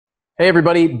Hey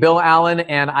everybody, Bill Allen,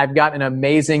 and I've got an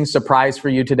amazing surprise for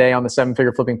you today on the Seven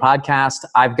Figure Flipping Podcast.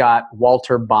 I've got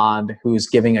Walter Bond, who's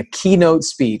giving a keynote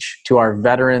speech to our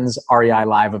Veterans REI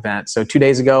live event. So 2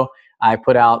 days ago, I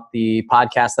put out the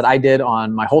podcast that I did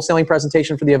on my wholesaling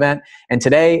presentation for the event. And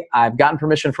today I've gotten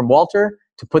permission from Walter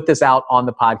to put this out on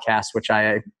the podcast, which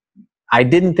I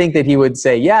didn't think that he would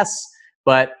say yes.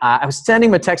 But I was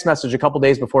sending him a text message a couple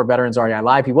days before Veterans REI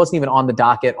Live. He wasn't even on the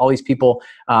docket. All these people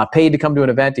paid to come to an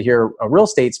event to hear real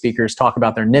estate speakers talk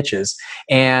about their niches.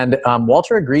 And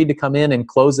Walter agreed to come in and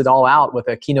close it all out with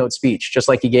a keynote speech, just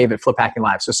like he gave at Flip Hacking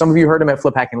Live. So some of you heard him at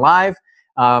Flip Hacking Live.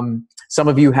 Some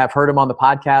of you have heard him on the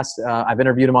podcast. I've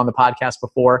interviewed him on the podcast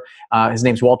before. His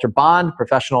name's Walter Bond,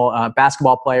 professional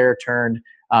basketball player turned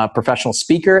professional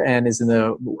speaker, and is in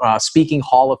the Speaking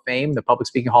Hall of Fame, the Public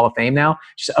Speaking Hall of Fame now.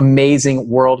 Just amazing,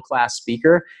 world-class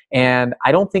speaker. And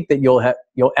I don't think that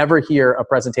you'll ever hear a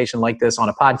presentation like this on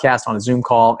a podcast, on a Zoom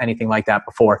call, anything like that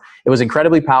before. It was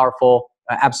incredibly powerful,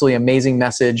 absolutely amazing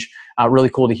message. Really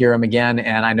cool to hear him again,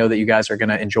 and I know that you guys are going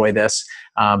to enjoy this.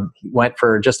 He went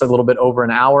for just a little bit over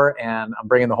an hour, and I'm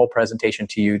bringing the whole presentation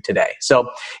to you today.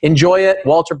 So enjoy it.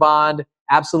 Walter Bond,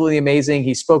 absolutely amazing.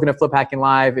 He's spoken at Flip Hacking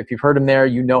Live. If you've heard him there,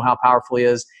 you know how powerful he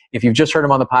is. If you've just heard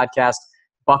him on the podcast,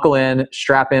 buckle in,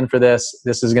 strap in for this.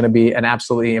 This is going to be an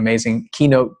absolutely amazing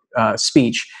keynote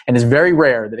speech. And it's very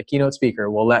rare that a keynote speaker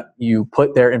will let you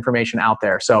put their information out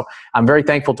there. So I'm very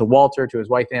thankful to Walter, to his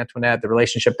wife, Antoinette, the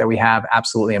relationship that we have,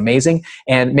 absolutely amazing.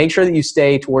 And make sure that you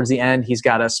stay towards the end. He's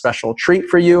got a special treat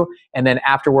for you. And then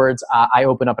afterwards, I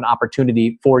open up an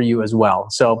opportunity for you as well.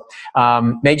 So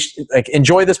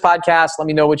enjoy this podcast. Let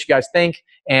me know what you guys think.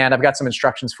 And I've got some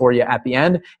instructions for you at the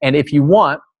end. And if you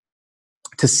want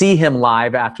to see him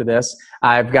live after this,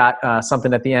 I've got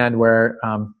something at the end where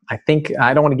I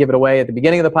don't want to give it away at the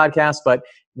beginning of the podcast, but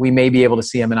we may be able to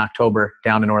see him in October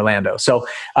down in Orlando. So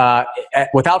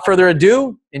without further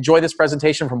ado, enjoy this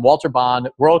presentation from Walter Bond,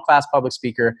 world-class public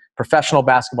speaker, professional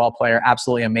basketball player,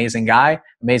 absolutely amazing guy,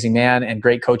 amazing man, and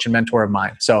great coach and mentor of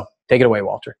mine. So take it away,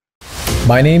 Walter.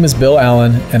 My name is Bill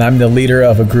Allen, and I'm the leader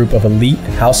of a group of elite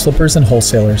house flippers and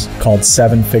wholesalers called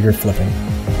Seven Figure Flipping.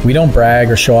 We don't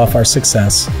brag or show off our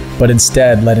success, but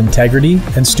instead let integrity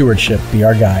and stewardship be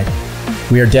our guide.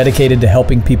 We are dedicated to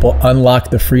helping people unlock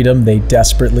the freedom they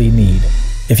desperately need.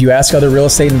 If you ask other real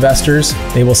estate investors,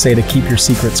 they will say to keep your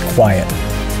secrets quiet.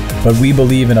 But we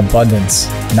believe in abundance,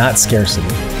 not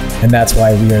scarcity, and that's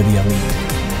why we are the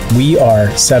elite. We are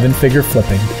Seven Figure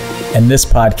Flipping, and this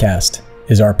podcast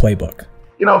is our playbook.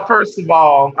 You know, first of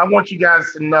all, I want you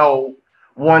guys to know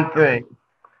one thing.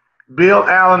 Bill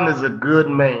Allen is a good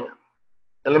man.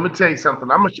 And let me tell you something,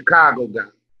 I'm a Chicago guy.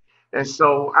 And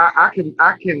so I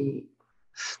can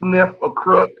sniff a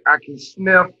crook, I can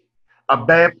sniff a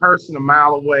bad person a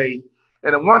mile away.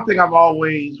 And the one thing I've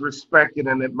always respected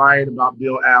and admired about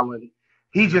Bill Allen,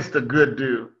 he's just a good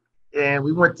dude. And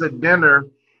we went to dinner,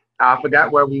 I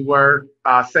forgot where we were,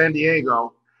 San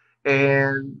Diego.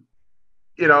 And,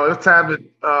 you know, it was time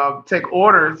to take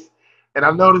orders. And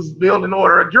I noticed Bill didn't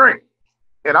order a drink.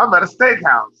 And I'm at a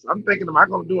steakhouse. I'm thinking, am I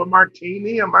going to do a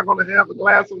martini? Am I going to have a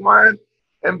glass of wine?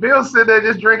 And Bill's sitting there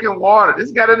just drinking water. This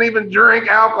guy didn't even drink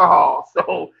alcohol.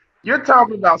 So you're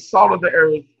talking about salt of the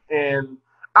earth. And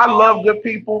I love good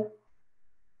people.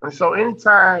 And so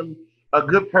anytime a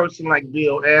good person like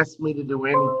Bill asks me to do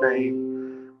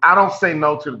anything, I don't say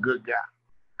no to the good guy.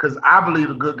 Because I believe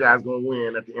the good guy's going to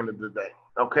win at the end of the day.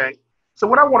 Okay? So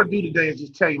what I want to do today is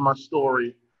just tell you my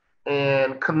story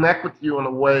and connect with you in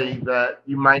a way that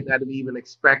you might not have even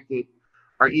expected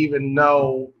or even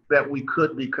know that we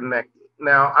could be connected.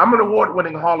 Now, I'm an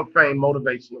award-winning Hall of Fame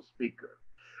motivational speaker,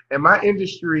 and my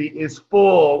industry is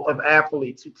full of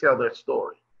athletes who tell their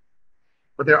story,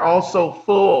 but they're also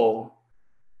full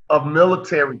of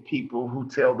military people who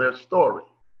tell their story.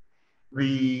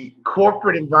 The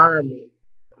corporate environment,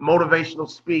 motivational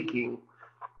speaking,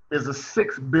 is a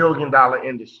 $6 billion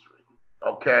industry,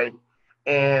 okay?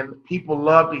 And people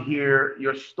love to hear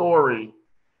your story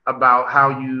about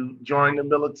how you joined the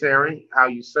military, how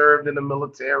you served in the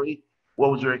military, what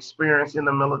was your experience in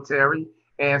the military.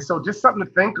 And so just something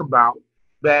to think about,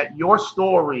 that your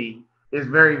story is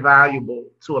very valuable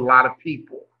to a lot of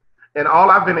people. And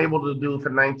all I've been able to do for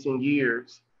 19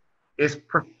 years is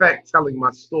perfect telling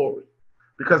my story,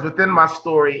 because within my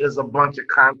story is a bunch of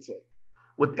content.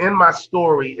 Within my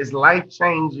story is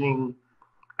life-changing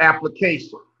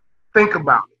application. Think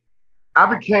about it. I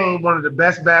became one of the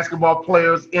best basketball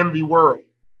players in the world.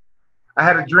 I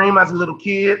had a dream as a little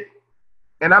kid,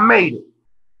 and I made it.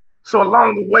 So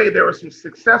along the way, there were some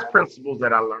success principles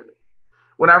that I learned.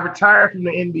 When I retired from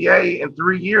the NBA, in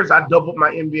 3 years, I doubled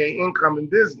my NBA income in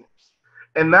business.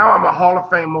 And now I'm a Hall of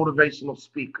Fame motivational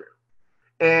speaker.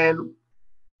 And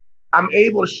I'm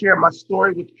able to share my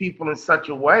story with people in such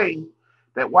a way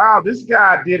that, wow, this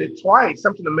guy did it twice,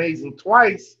 something amazing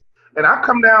twice. And I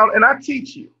come down and I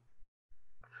teach you.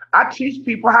 I teach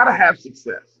people how to have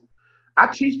success. I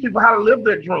teach people how to live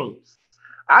their dreams.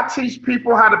 I teach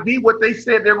people how to be what they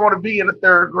said they're going to be in the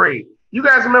 3rd grade. You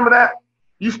guys remember that?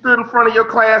 You stood in front of your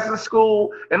class in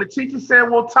school and the teacher said,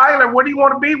 well, Tyler, what do you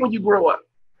want to be when you grow up?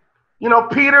 You know,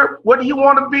 Peter, what do you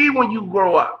want to be when you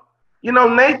grow up? You know,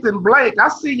 Nathan, Blake, I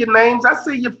see your names. I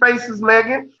see your faces,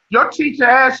 Megan. Your teacher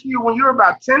asked you when you're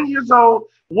about 10 years old,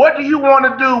 what do you want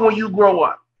to do when you grow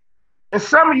up? And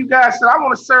some of you guys said, I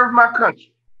want to serve my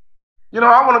country. You know,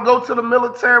 I want to go to the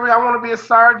military. I want to be a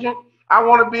sergeant. I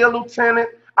want to be a lieutenant.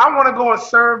 I want to go and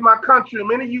serve my country. And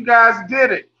many of you guys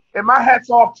did it. And my hat's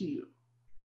off to you.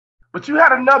 But you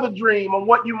had another dream on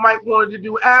what you might want to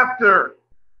do after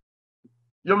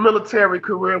your military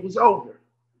career was over.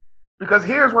 Because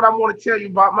here's what I want to tell you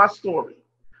about my story.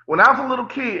 When I was a little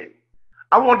kid,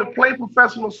 I wanted to play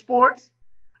professional sports.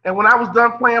 And when I was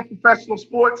done playing professional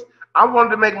sports, I wanted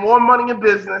to make more money in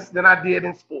business than I did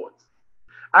in sports.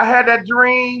 I had that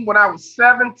dream when I was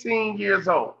 17 years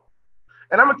old.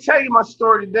 And I'm going to tell you my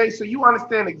story today so you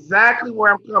understand exactly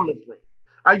where I'm coming from.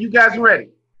 Are you guys ready?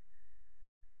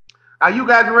 Are you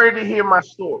guys ready to hear my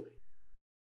story?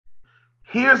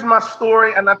 Here's my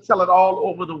story, and I tell it all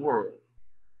over the world.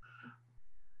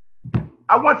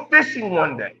 I went fishing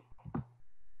one day,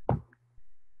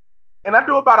 and I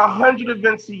do about 100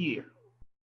 events a year.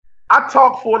 I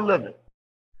talk for a living.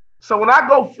 So when I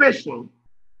go fishing,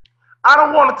 I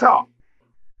don't want to talk.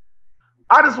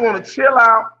 I just want to chill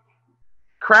out,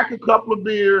 crack a couple of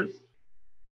beers,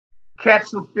 catch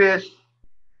some fish,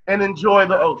 and enjoy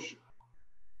the ocean.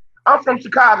 I'm from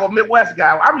Chicago, Midwest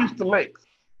guy. I'm used to lakes.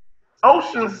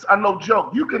 Oceans are no joke.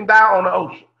 You can die on the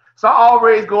ocean. So I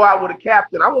always go out with a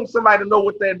captain. I want somebody to know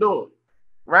what they're doing,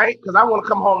 right? Because I want to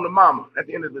come home to mama at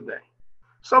the end of the day.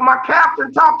 So my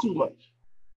captain talked too much.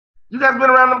 You guys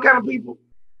been around them kind of people?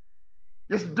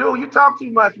 This dude, you talk too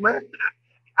much, man.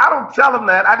 I don't tell him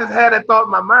that. I just had that thought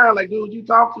in my mind, like, dude, you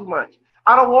talk too much.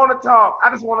 I don't want to talk. I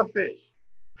just want to fish.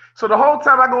 So the whole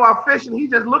time I go out fishing,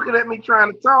 he's just looking at me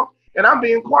trying to talk, and I'm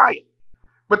being quiet.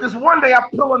 But this one day I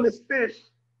pull on this fish,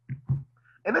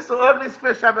 and it's the ugliest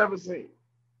fish I've ever seen.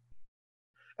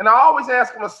 And I always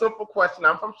ask him a simple question.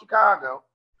 I'm from Chicago.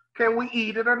 Can we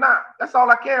eat it or not? That's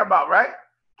all I care about, right?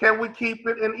 Can we keep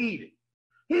it and eat it?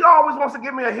 He always wants to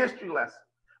give me a history lesson.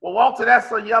 Well, Walter,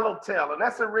 that's a yellowtail, and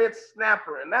that's a red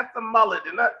snapper, and that's a mullet.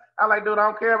 And that. I'm like, dude, I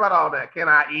don't care about all that. Can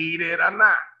I eat it or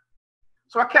not?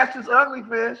 So I catch this ugly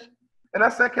fish, and I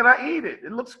said, can I eat it?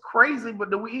 It looks crazy, but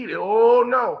do we eat it? Oh,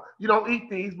 no, you don't eat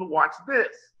these, but watch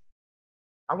this.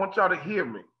 I want y'all to hear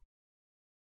me.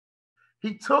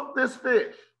 He took this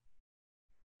fish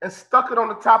and stuck it on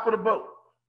the top of the boat.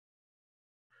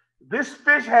 This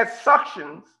fish had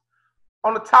suctions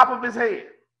on the top of his head.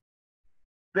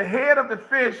 The head of the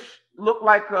fish looked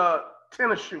like a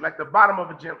tennis shoe, like the bottom of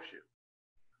a gym shoe.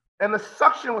 And the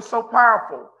suction was so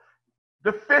powerful,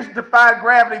 the fish defied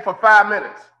gravity for 5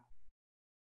 minutes.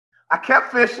 I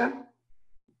kept fishing.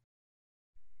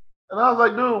 And I was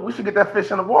like, dude, we should get that fish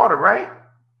in the water, right?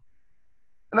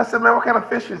 And I said, man, what kind of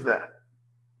fish is that?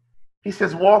 He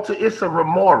says, Walter, it's a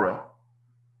remora,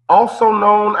 also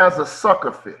known as a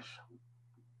suckerfish.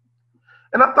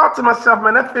 And I thought to myself,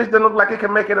 man, that fish doesn't look like it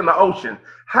can make it in the ocean.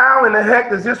 How in the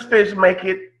heck does this fish make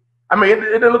it? I mean, it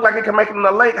didn't look like it can make it in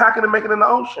the lake. How can it make it in the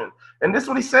ocean? And this is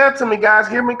what he said to me, guys.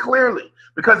 Hear me clearly,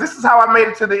 because this is how I made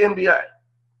it to the NBA.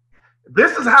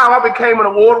 This is how I became an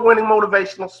award-winning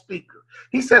motivational speaker.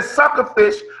 He says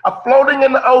suckerfish are floating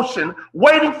in the ocean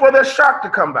waiting for their shark to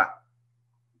come by.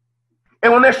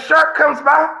 And when their shark comes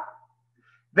by,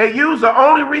 they use the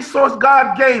only resource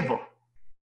God gave them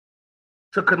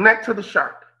to connect to the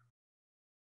shark.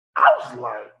 I was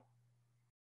like,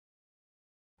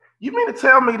 you mean to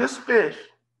tell me this fish,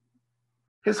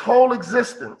 his whole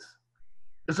existence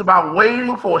is about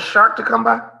waiting for a shark to come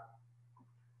by?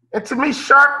 And to me,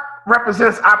 shark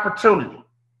represents opportunity.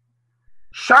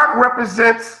 Shark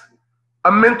represents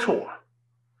a mentor.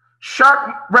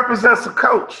 Shark represents a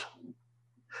coach.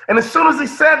 And as soon as he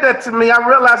said that to me, I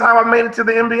realized how I made it to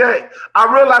the NBA.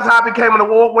 I realized how I became an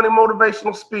award-winning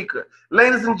motivational speaker.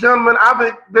 Ladies and gentlemen,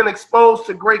 I've been exposed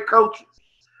to great coaches.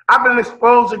 I've been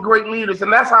exposed to great leaders,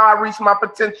 and that's how I reached my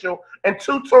potential in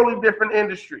 2 totally different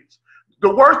industries.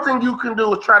 The worst thing you can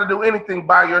do is try to do anything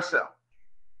by yourself.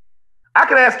 I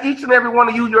can ask each and every one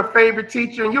of you your favorite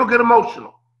teacher, and you'll get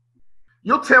emotional.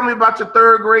 You'll tell me about your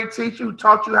 3rd grade teacher who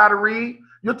taught you how to read.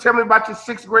 You'll tell me about your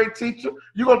sixth grade teacher.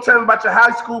 You're going to tell me about your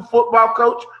high school football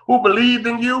coach who believed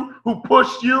in you, who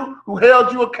pushed you, who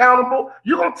held you accountable.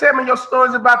 You're going to tell me your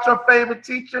stories about your favorite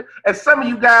teacher. And some of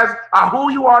you guys are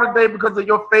who you are today because of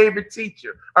your favorite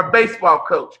teacher, a baseball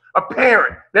coach, a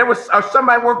parent. Or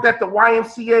somebody worked at the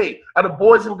YMCA or the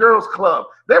Boys and Girls Club.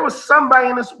 There was somebody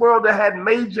in this world that had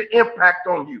major impact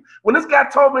on you. When this guy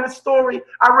told me this story,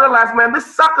 I realized, man,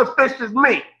 this suckerfish is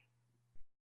me.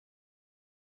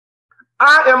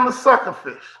 I am the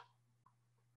suckerfish.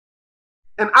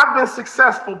 And I've been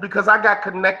successful because I got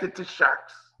connected to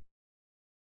sharks.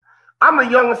 I'm the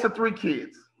youngest of 3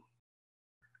 kids.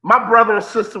 My brother and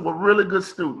sister were really good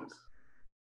students.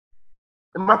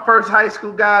 In my first high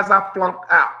school, guys, I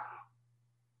flunked out.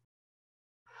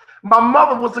 My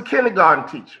mother was a kindergarten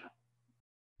teacher.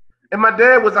 And my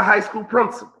dad was a high school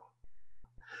principal.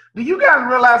 Do you guys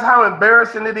realize how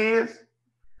embarrassing it is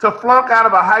to flunk out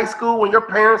of a high school when your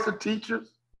parents are teachers?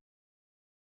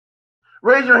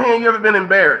 Raise your hand, you ever been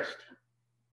embarrassed?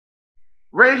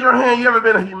 Raise your hand, you ever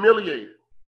been humiliated?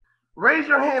 Raise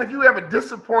your hand if you ever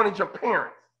disappointed your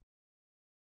parents.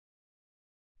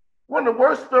 One of the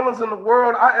worst feelings in the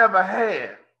world I ever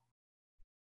had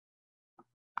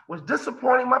was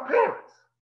disappointing my parents.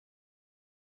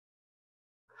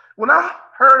 When I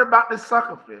heard about this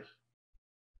suckerfish,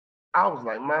 I was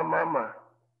like, my.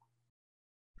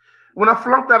 When I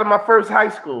flunked out of my first high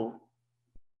school,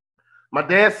 my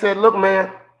dad said, look,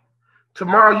 man,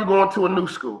 tomorrow you're going to a new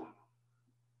school.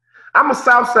 I'm a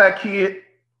Southside kid.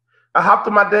 I hopped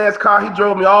in my dad's car. He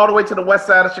drove me all the way to the west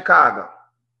side of Chicago.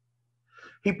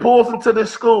 He pulls into this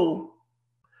school.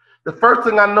 The first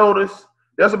thing I noticed,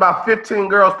 there's about 15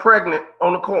 girls pregnant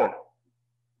on the corner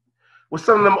with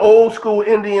some of them old school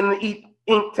Indian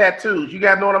ink tattoos. You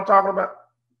guys know what I'm talking about?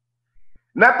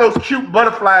 Not those cute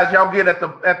butterflies y'all get at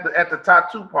the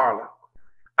tattoo parlor.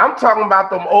 I'm talking about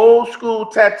them old school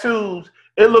tattoos.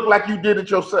 It looked like you did it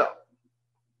yourself.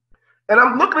 And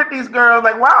I'm looking at these girls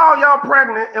like, why are y'all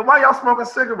pregnant and why y'all smoking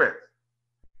cigarettes?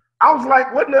 I was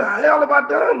like, what in the hell have I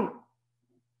done?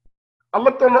 I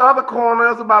looked on the other corner,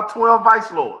 there's about 12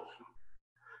 vice lords.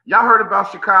 Y'all heard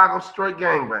about Chicago straight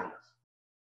gangbangers.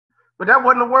 But that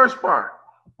wasn't the worst part.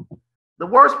 The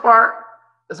worst part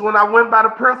is when I went by the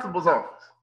principal's office.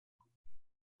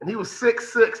 And he was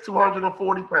 6'6",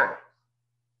 240 pounds.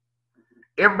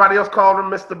 Everybody else called him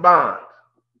Mr. Bond.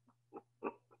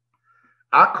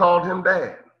 I called him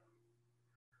Dad.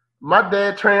 My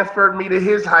dad transferred me to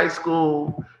his high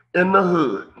school in the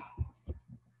hood.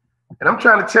 And I'm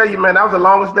trying to tell you, man, that was the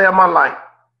longest day of my life.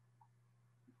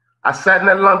 I sat in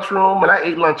that lunchroom and I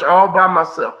ate lunch all by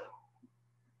myself.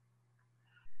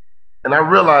 And I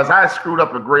realized I had screwed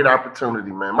up a great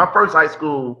opportunity, man. My first high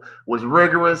school was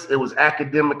rigorous. It was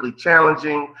academically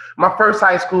challenging. My first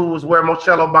high school was where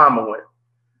Michelle Obama went.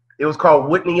 It was called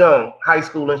Whitney Young High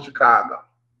School in Chicago.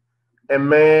 And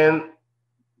man,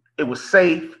 it was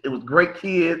safe. It was great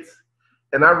kids.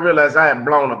 And I realized I had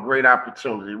blown a great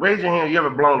opportunity. Raise your hand, you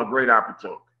ever blown a great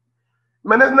opportunity?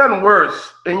 Man, there's nothing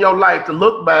worse in your life to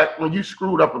look back when you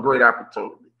screwed up a great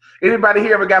opportunity. Anybody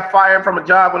here ever got fired from a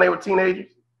job when they were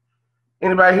teenagers?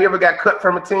 Anybody here ever got cut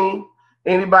from a team?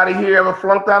 Anybody here ever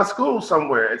flunked out of school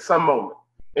somewhere at some moment?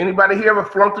 Anybody here ever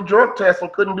flunked a drug test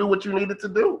and couldn't do what you needed to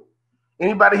do?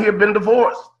 Anybody here been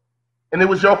divorced and it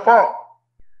was your fault?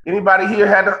 Anybody here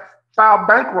had to file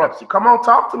bankruptcy? Come on,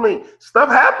 talk to me. Stuff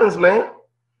happens, man.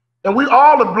 And we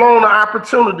all have blown an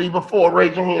opportunity before.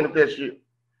 Raise your hand if that's you.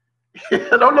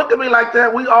 Don't look at me like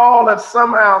that. We all have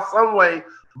somehow, some way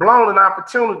blown an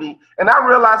opportunity. And I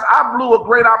realized I blew a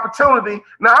great opportunity.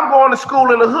 Now I'm going to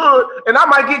school in the hood and I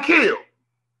might get killed.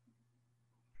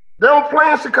 They don't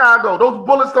play in Chicago. Those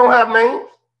bullets don't have names.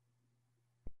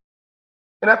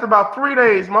 And after about 3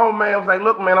 days, my old man was like,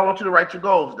 look, man, I want you to write your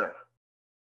goals down.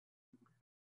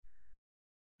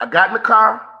 I got in the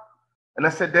car and I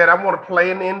said, Dad, I want to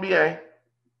play in the NBA.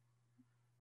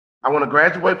 I want to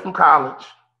graduate from college.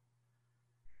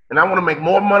 And I want to make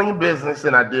more money in business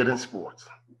than I did in sports.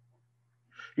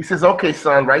 He says, okay,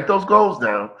 son, write those goals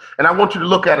down. And I want you to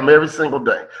look at them every single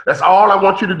day. That's all I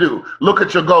want you to do. Look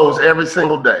at your goals every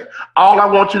single day. All I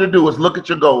want you to do is look at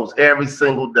your goals every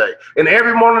single day. And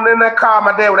every morning in that car,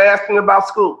 my dad would ask me about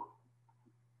school.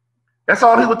 That's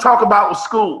all he would talk about was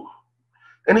school.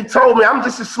 And he told me, I'm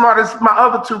just as smart as my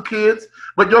other 2 kids,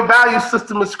 but your value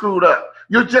system is screwed up.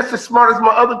 You're just as smart as my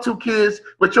other 2 kids,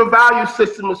 but your value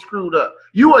system is screwed up.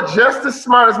 You are just as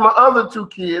smart as my other 2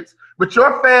 kids, but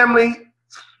your family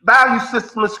value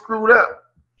system is screwed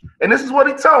up. And this is what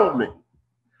he told me.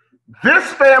 This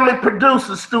family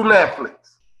produces student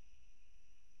athletes.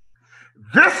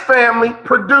 This family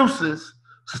produces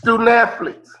student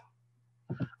athletes.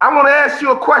 I want to ask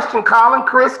you a question, Colin,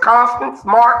 Chris, Constance,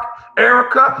 Mark,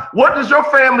 Erica. What does your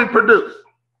family produce?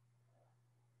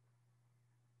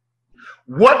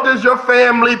 What does your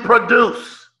family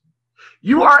produce?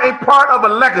 You are a part of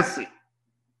a legacy.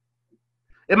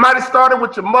 It might have started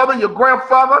with your mother, your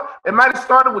grandfather. It might have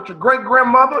started with your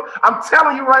great-grandmother. I'm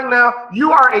telling you right now,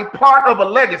 you are a part of a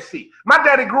legacy. My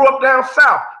daddy grew up down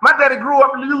south. My daddy grew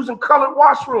up using colored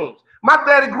washrooms. My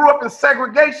daddy grew up in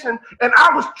segregation, and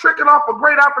I was tricking off a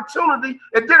great opportunity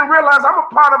and didn't realize I'm a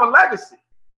part of a legacy.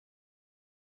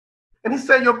 And he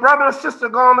said, your brother and sister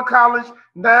gone to college.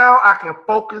 Now I can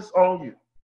focus on you.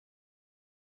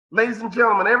 Ladies and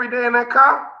gentlemen, every day in that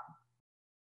car,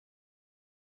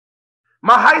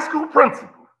 my high school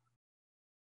principal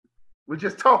would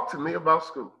just talk to me about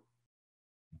school.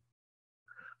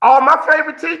 My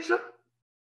favorite teacher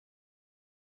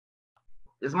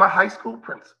is my high school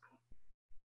principal.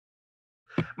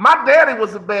 My daddy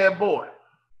was a bad boy,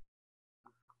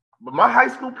 but my high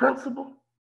school principal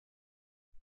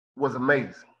was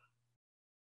amazing.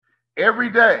 Every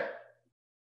day,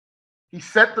 he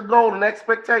set the goal and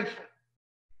expectation,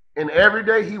 and every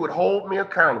day he would hold me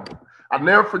accountable. I'll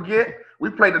never forget, we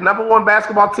played the #1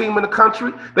 basketball team in the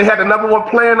country. They had the #1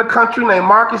 player in the country named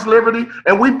Marcus Liberty,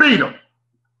 and we beat him.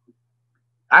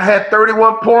 I had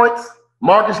 31 points.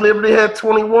 Marcus Liberty had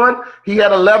 21. He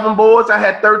had 11 boards. I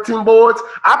had 13 boards.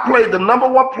 I played the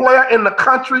 #1 player in the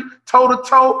country,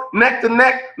 toe-to-toe,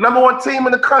 neck-to-neck, #1 team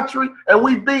in the country, and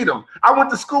we beat them. I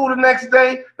went to school the next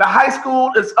day. The high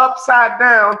school is upside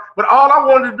down, but all I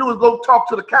wanted to do is go talk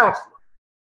to the counselor.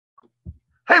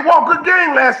 Hey, Walt, good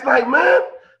game last night, man.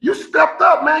 You stepped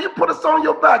up, man. You put us on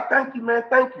your back. Thank you, man.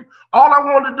 Thank you. All I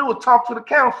wanted to do was talk to the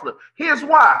counselor. Here's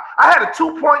why. I had a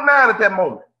 2.9 at that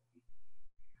moment.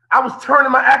 I was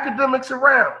turning my academics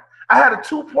around. I had a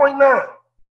 2.9.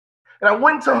 And I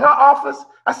went to her office.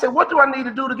 I said, what do I need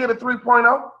to do to get a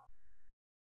 3.0?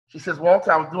 She says,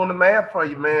 Walter, I was doing the math for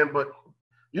you, man, but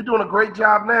you're doing a great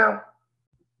job now.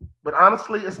 But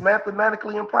honestly, it's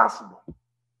mathematically impossible.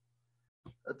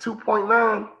 A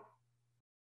 2.9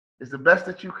 is the best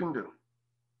that you can do.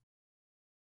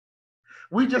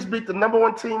 We just beat the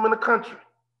 #1 team in the country.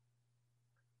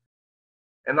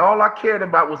 And all I cared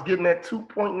about was getting that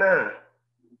 2.9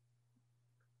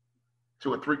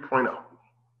 to a 3.0.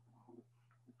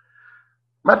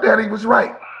 My daddy was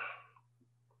right.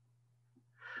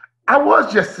 I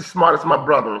was just as smart as my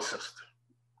brother and sister.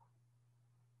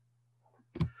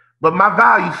 But my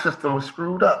value system was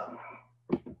screwed up.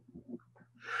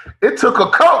 It took a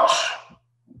coach.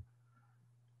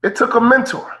 It took a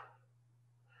mentor.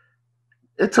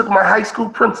 It took my high school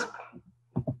principal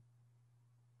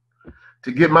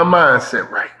to get my mindset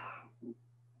right.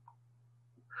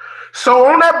 So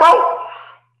on that boat,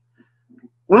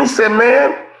 when he said,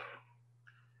 man,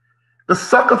 the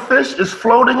suckerfish is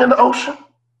floating in the ocean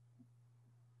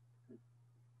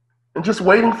and just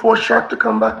waiting for a shark to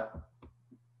come by,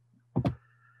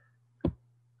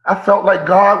 I felt like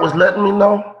God was letting me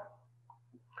know,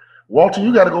 Walter,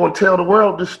 you got to go and tell the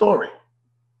world this story.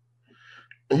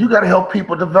 And you got to help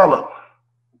people develop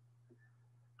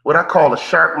what I call a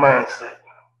shark mindset.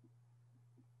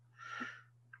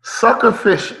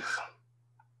 Suckerfishes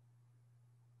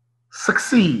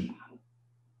succeed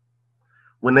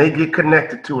when they get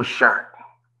connected to a shark.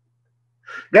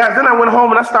 Guys, then I went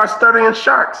home and I started studying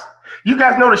sharks. You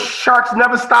guys know the sharks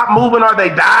never stop moving or they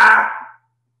die.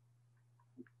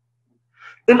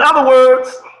 In other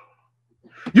words,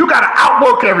 you got to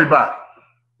outwork everybody.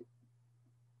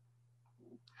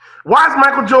 Why is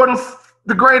Michael Jordan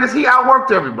the greatest? He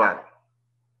outworked everybody.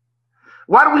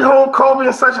 Why do we hold Kobe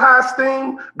in such high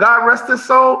esteem? God rest his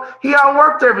soul. He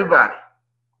outworked everybody.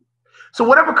 So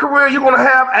whatever career you're going to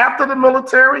have after the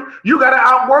military, you got to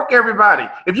outwork everybody.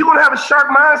 If you're going to have a shark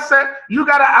mindset, you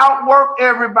got to outwork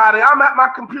everybody. I'm at my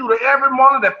computer every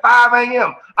morning at 5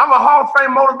 a.m. I'm a Hall of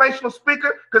Fame motivational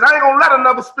speaker because I ain't going to let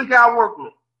another speaker outwork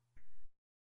me.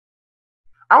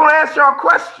 I want to ask y'all a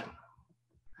question.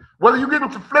 Whether you get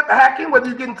into flip hacking, whether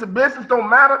you get into business, don't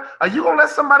matter. Are you going to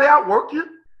let somebody outwork you?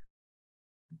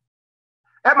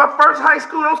 At my first high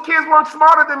school, those kids weren't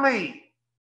smarter than me.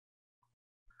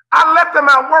 I let them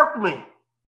outwork me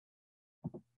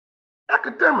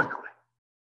academically.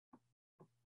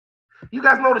 You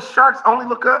guys know the sharks only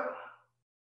look up?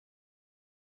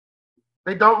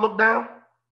 They don't look down?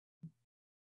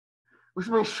 Which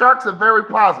means sharks are very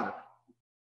positive.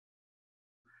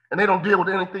 And they don't deal with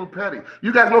anything petty.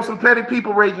 You guys know some petty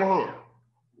people? Raise your hand.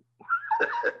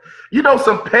 You know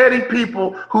some petty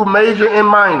people who major in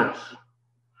minors.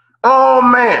 Oh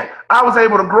man, I was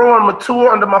able to grow and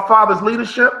mature under my father's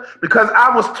leadership because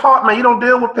I was taught, man, you don't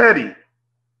deal with petty.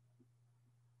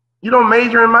 You don't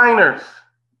major in minors.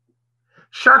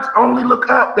 Sharks only look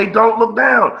up. They don't look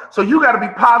down. So you got to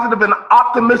be positive and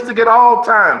optimistic at all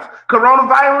times.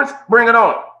 Coronavirus, bring it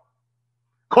on.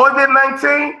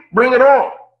 COVID-19, bring it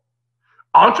on.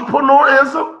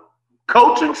 Entrepreneurism,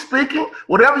 coaching, speaking,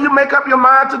 whatever you make up your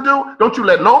mind to do, don't you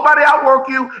let nobody outwork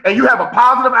you, and you have a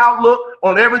positive outlook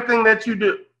on everything that you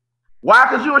do. Why?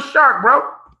 Because you're a shark, bro.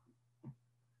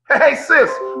 Hey, sis,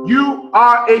 you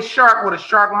are a shark with a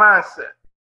shark mindset.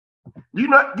 You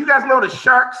guys know that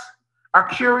sharks are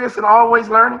curious and always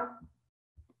learning?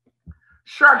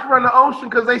 Sharks run the ocean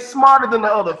because they're smarter than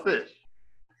the other fish.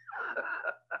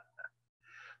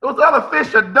 Those other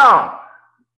fish are dumb.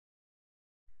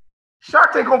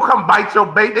 Sharks ain't gonna come bite your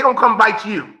bait, they're gonna come bite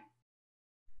you.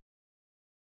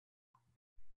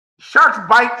 Sharks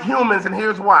bite humans, and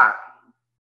here's why.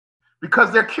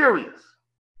 Because they're curious.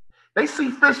 They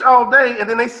see fish all day, and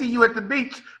then they see you at the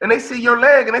beach, and they see your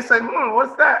leg, and they say,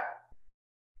 what's that?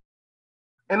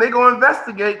 And they go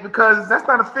investigate because that's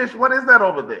not a fish. What is that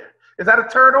over there? Is that a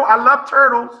turtle? I love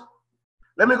turtles.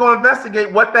 Let me go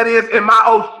investigate what that is in my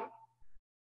ocean.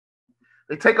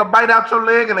 They take a bite out your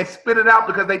leg and they spit it out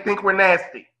because they think we're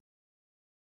nasty.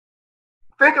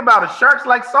 Think about it. Sharks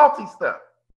like salty stuff.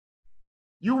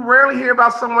 You rarely hear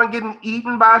about someone getting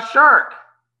eaten by a shark,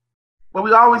 but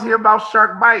we always hear about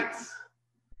shark bites.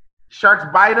 Sharks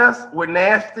bite us, we're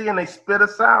nasty, and they spit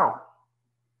us out.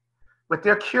 But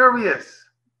they're curious,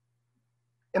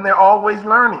 and they're always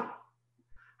learning.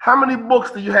 How many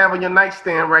books do you have on your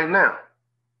nightstand right now?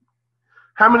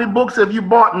 How many books have you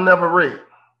bought and never read?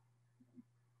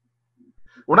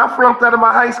 When I flunked out of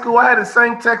my high school, I had the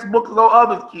same textbook as those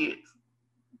other kids.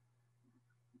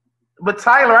 But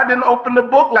Tyler, I didn't open the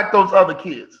book like those other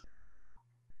kids.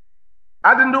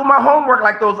 I didn't do my homework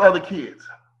like those other kids.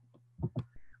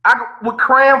 I would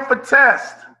cram for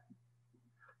tests.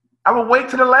 I would wait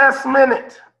to the last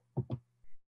minute.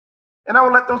 And I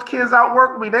would let those kids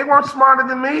outwork me. They weren't smarter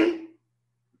than me.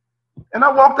 And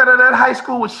I walked out of that high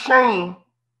school with shame.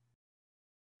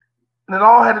 And it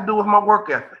all had to do with my work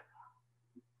ethic.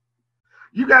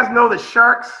 You guys know that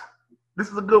sharks, this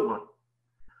is a good one,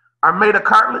 are made of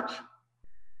cartilage,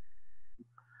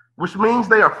 which means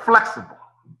they are flexible.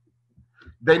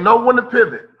 They know when to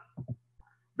pivot.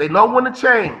 They know when to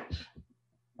change.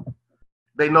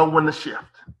 They know when to shift.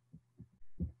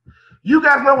 You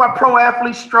guys know why pro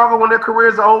athletes struggle when their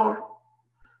careers are over?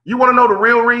 You want to know the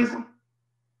real reason?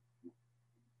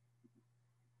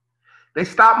 They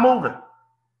stop moving.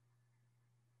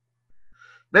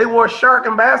 They were a shark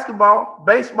in basketball,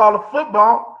 baseball, or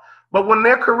football, but when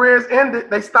their careers ended,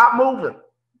 they stopped moving.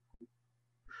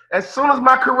 As soon as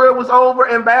my career was over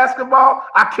in basketball,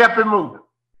 I kept it moving.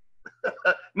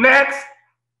 Next.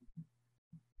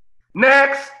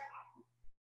 Next.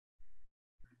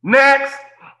 Next.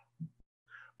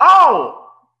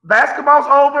 Oh, basketball's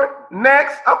over.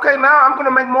 Next. Okay, now I'm going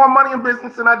to make more money in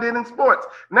business than I did in sports.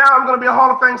 Now I'm going to be a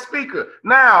Hall of Fame speaker.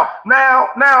 Now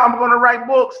I'm going to write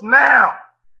books. Now.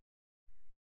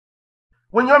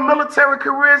 When your military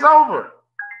career is over.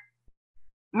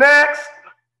 Next.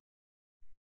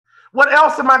 What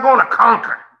else am I going to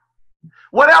conquer?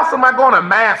 What else am I going to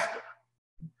master?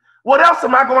 What else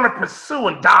am I going to pursue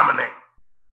and dominate?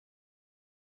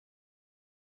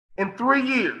 In 3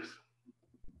 years,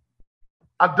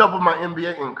 I doubled my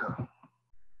MBA income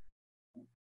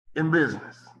in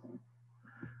business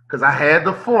because I had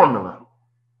the formula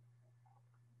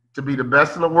to be the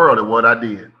best in the world at what I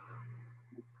did.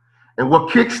 And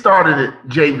what kick-started it,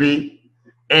 JV,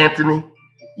 Anthony,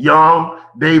 Young,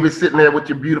 David sitting there with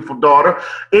your beautiful daughter,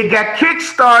 it got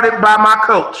kick-started by my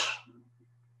coach.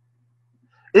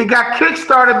 It got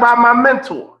kick-started by my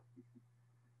mentor.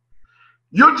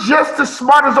 You're just as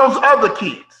smart as those other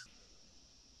kids.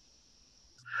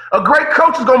 A great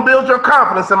coach is going to build your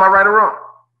confidence, am I right or wrong?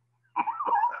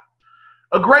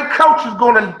 A great coach is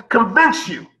going to convince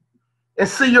you and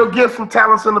see your gifts and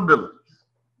talents and abilities.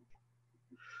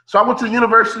 So I went to the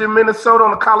University of Minnesota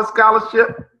on a college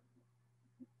scholarship.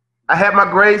 I had my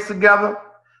grades together.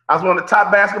 I was one of the top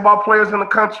basketball players in the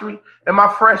country. In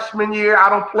my freshman year, I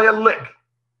don't play a lick.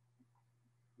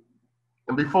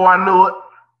 And before I knew it,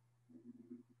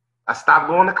 I stopped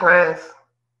going to class.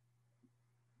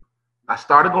 I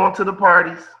started going to the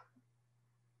parties.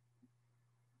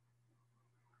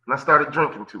 And I started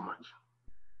drinking too much.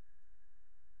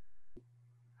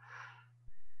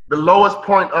 The lowest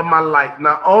point of my life,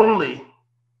 not only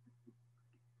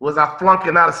was I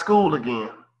flunking out of school again,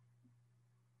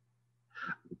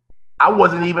 I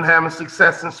wasn't even having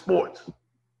success in sports.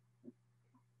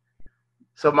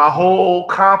 So my whole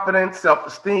confidence,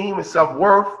 self-esteem, and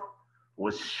self-worth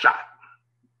was shot.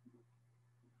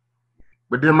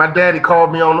 But then my daddy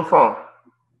called me on the phone.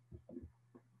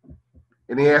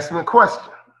 And he asked me a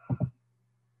question.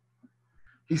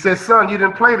 He said, son, you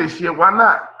didn't play this year. Why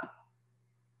not?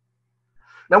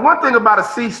 Now, one thing about a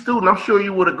C student, I'm sure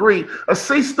you would agree, a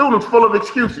C student's full of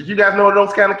excuses. You guys know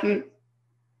those kind of kids?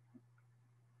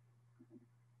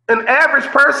 An average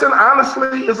person,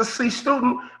 honestly, is a C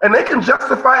student, and they can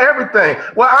justify everything.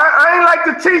 Well, I ain't like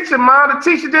the teacher, Mom. The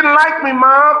teacher didn't like me,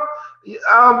 Mom.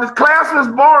 The class was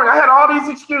boring. I had all these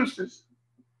excuses,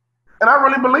 and I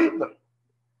really believed them.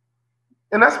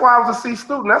 And that's why I was a C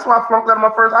student. That's why I flunked out of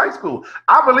my first high school.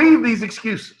 I believe these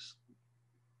excuses.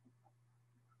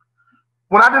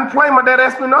 When I didn't play, my dad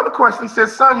asked me another question. He said,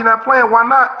 son, you're not playing. Why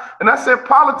not? And I said,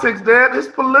 politics, Dad. It's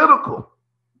political.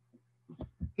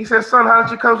 He said, son, how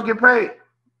did your coach get paid?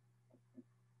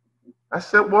 I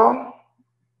said, well,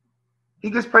 he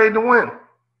gets paid to win.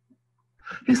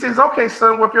 He says, okay,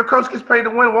 son, well, if your coach gets paid to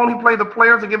win, won't he play the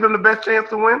players to give them the best chance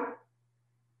to win?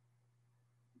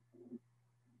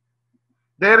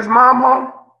 Dad, is Mom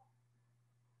home?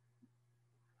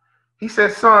 He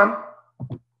said, son,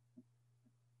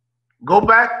 go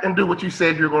back and do what you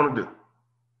said you're going to do.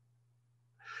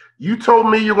 You told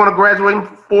me you're going to graduate in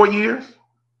 4 years.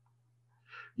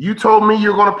 You told me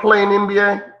you're going to play in the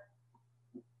NBA.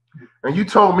 And you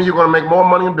told me you're going to make more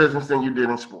money in business than you did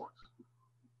in sports.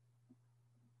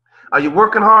 Are you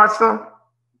working hard, son?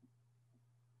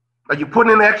 Are you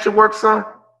putting in the extra work, son?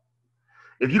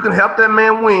 If you can help that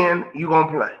man win, you're going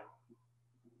to play.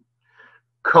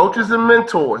 Coaches and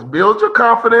mentors build your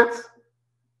confidence,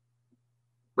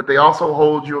 but they also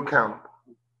hold you accountable.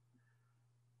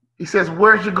 He says,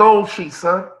 where's your goal sheet,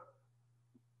 son?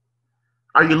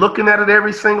 Are you looking at it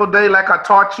every single day like I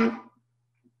taught you?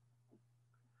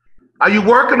 Are you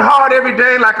working hard every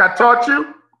day like I taught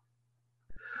you?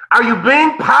 Are you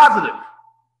being positive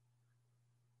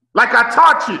like I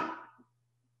taught you?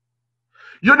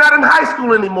 You're not in high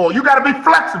school anymore. You got to be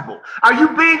flexible. Are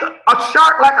you being a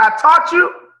shark like I taught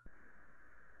you?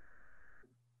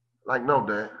 Like, no,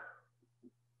 Dad.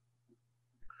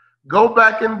 Go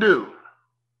back and do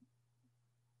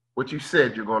what you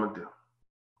said you're going to do.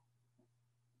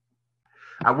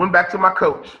 I went back to my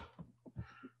coach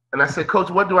and I said, Coach,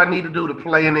 what do I need to do to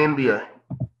play in the NBA?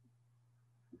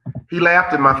 He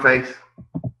laughed in my face.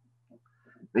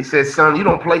 He said, son, you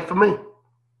don't play for me.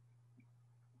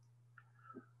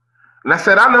 And I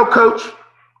said, I know, Coach,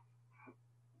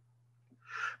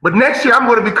 but next year I'm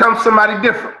going to become somebody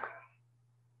different.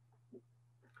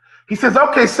 He says,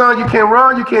 okay, son, you can't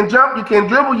run, you can't jump, you can't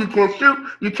dribble, you can't shoot,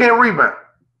 you can't rebound.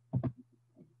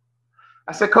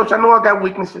 I said, Coach, I know I got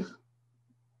weaknesses,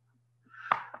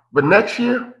 but next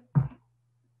year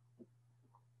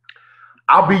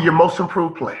I'll be your most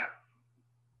improved player.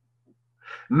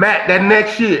 Matt, that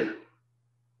next year,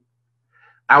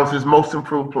 I was his most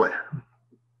improved player.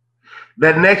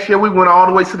 That next year, we went all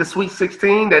the way to the Sweet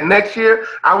 16. That next year,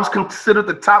 I was considered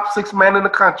the top 6 man in the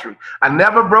country. I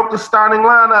never broke the starting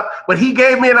lineup, but he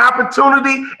gave me an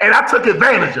opportunity, and I took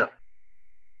advantage of it.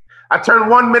 I turned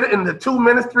 1 minute into 2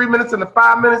 minutes, 3 minutes into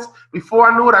 5 minutes.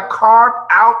 Before I knew it, I carved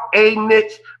out a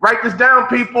niche. Write this down,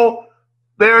 people.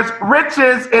 There's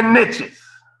riches in niches.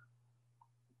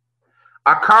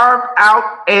 I carved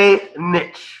out a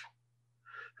niche.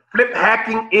 Flip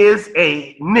hacking is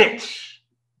a niche.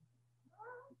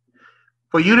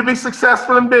 For you to be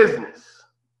successful in business,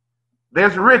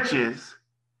 there's riches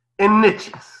in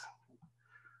niches.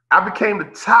 I became the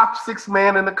top 6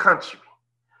 man in the country.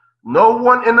 No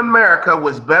one in America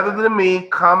was better than me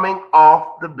coming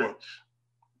off the bench.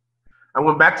 I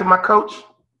went back to my coach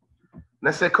and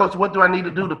I said, Coach, what do I need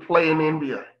to do to play in the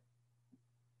NBA?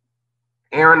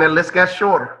 Aaron, that list got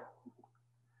shorter.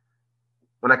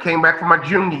 When I came back from my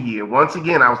junior year, once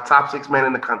again, I was top 6 man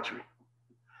in the country.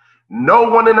 No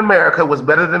one in America was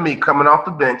better than me coming off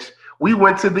the bench. We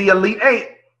went to the Elite 8,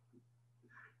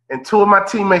 and 2 of my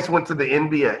teammates went to the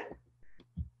NBA.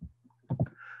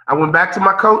 I went back to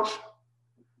my coach,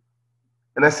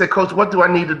 and I said, Coach, what do I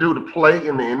need to do to play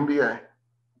in the NBA?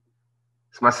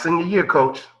 It's my senior year,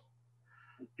 Coach.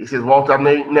 He says, Walter,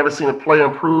 I've never seen a player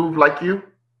improve like you.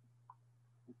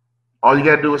 All you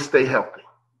got to do is stay healthy.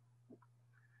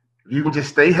 If you can just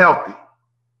stay healthy,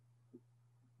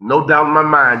 no doubt in my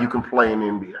mind you can play in the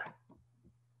NBA.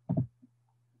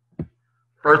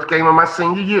 First game of my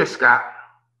senior year, Scott,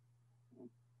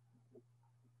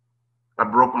 I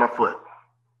broke my foot.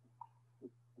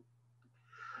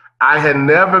 I had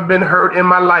never been hurt in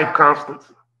my life,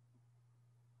 Constance.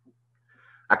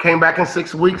 I came back in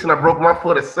 6 weeks and I broke my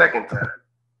foot a second time.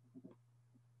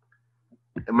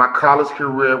 And my college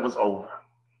career was over.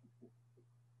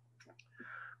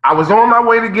 I was on my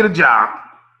way to get a job.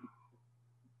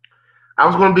 I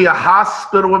was going to be a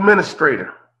hospital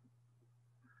administrator.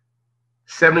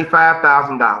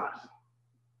 $75,000.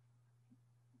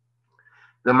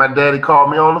 Then my daddy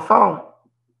called me on the phone.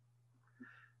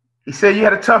 He said, you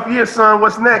had a tough year, son.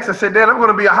 What's next? I said, Dad, I'm going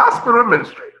to be a hospital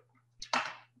administrator.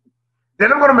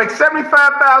 Then I'm going to make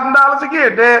 $75,000 a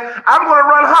year, Dad. I'm going to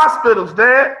run hospitals,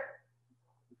 Dad.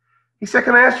 He said,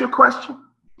 can I ask you a question?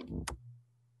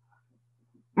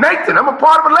 Nathan, I'm a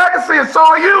part of a legacy, and so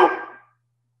are you.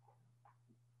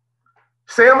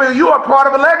 Samuel, you are part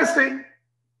of a legacy.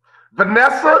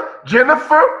 Vanessa,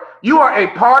 Jennifer, you are a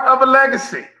part of a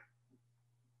legacy.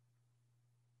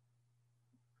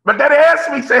 But Daddy asked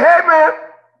me, he said, hey, man,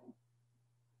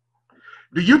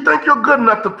 do you think you're good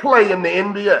enough to play in the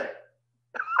NBA?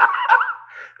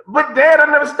 But Dad, I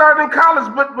never started in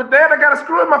college. But Dad, I got a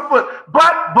screw in my foot.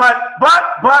 But.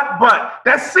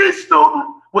 That C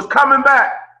student was coming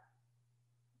back.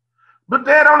 But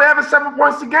Dad, only having 7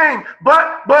 points a game.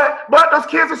 But those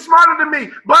kids are smarter than me.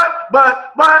 But.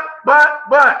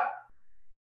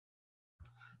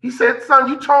 He said, son,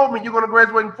 you told me you're going to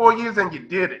graduate in 4 years and you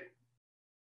did it.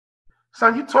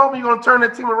 Son, you told me you're going to turn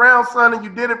that team around, son, and you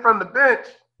did it from the bench.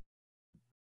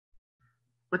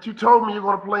 But you told me you're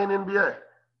going to play in the NBA.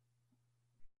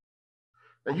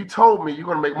 And you told me you're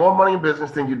going to make more money in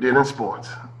business than you did in sports.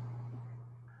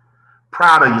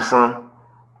 Proud of you, son.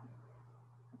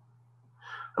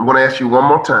 I'm going to ask you one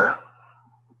more time.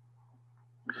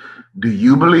 Do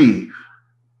you believe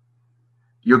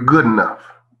you're good enough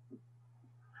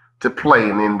to play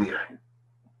in the NBA?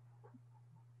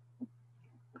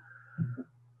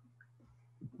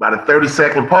 About a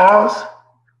 30-second pause.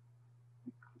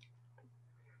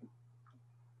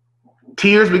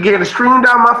 Tears began to stream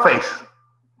down my face.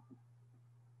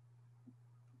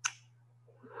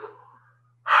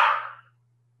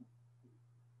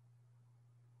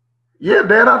 Yeah,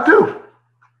 Dad, I do.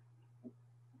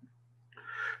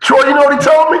 Troy, you know what he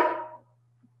told me?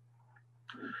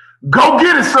 Go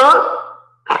get it, son.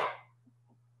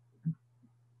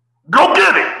 Go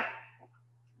get it.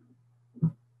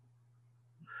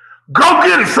 Go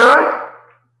get it, son.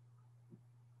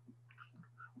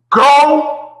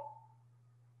 Go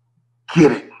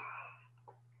get it.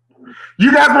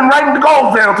 You guys been writing the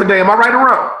goals down today. Am I right or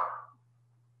wrong?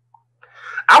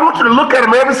 I want you to look at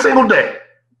them every single day.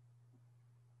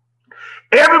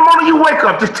 Every morning you wake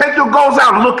up, just take your goals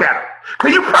out and look at them.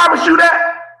 Can you promise you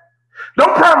that?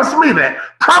 Don't promise me that.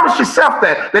 Promise yourself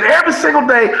that every single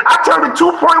day I turn a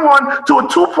 2.1 to a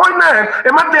 2.9,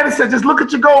 and my daddy said, just look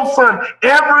at your goals, son,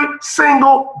 every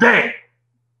single day.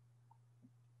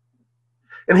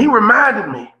 And he reminded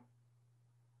me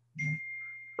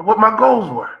of what my goals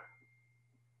were.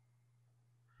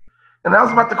 And I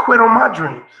was about to quit on my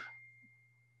dreams.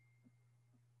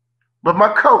 But my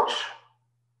coach,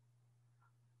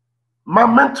 my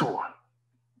mentor,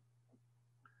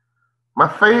 my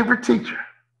favorite teacher,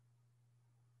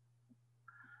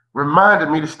 reminded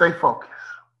me to stay focused.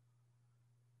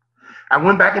 I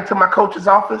went back into my coach's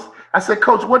office. I said,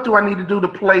 Coach, what do I need to do to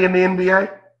play in the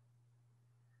NBA?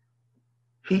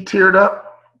 He teared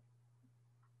up.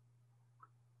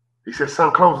 He said,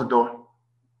 son, close the door.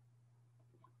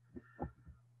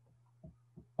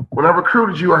 When I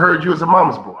recruited you, I heard you as a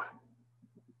mama's boy.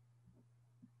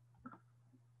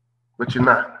 But you're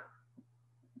not.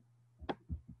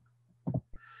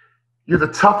 You're the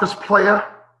toughest player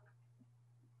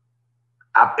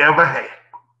I've ever had.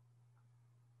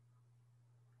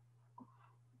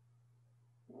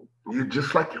 You're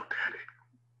just like your daddy.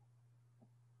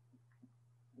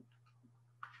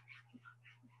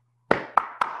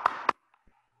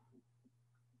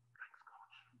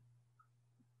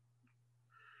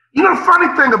 You know the funny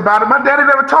thing about it, my daddy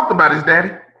never talked about his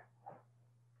daddy.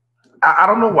 I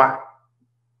don't know why.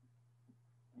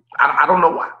 I don't know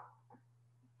why.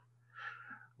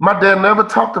 My dad never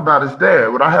talked about his dad,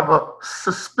 but I have a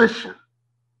suspicion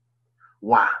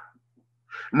why.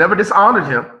 Never dishonored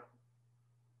him,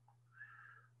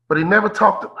 but he never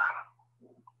talked about him.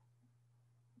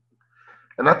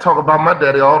 And I talk about my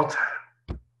daddy all the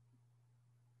time.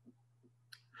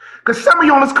 Because some of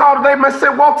you on this call today may say,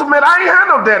 Walter, man, I ain't had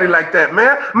no daddy like that,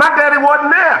 man. My daddy wasn't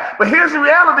there. But here's the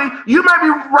reality. You might be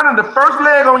running the first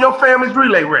leg on your family's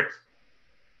relay race.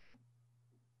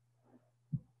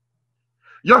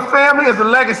 Your family is a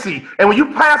legacy. And when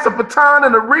you pass a baton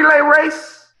in a relay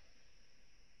race,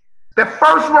 the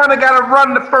first runner got to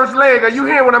run the first leg. Are you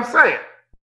hearing what I'm saying?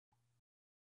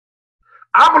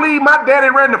 I believe my daddy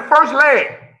ran the first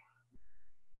leg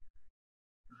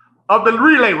of the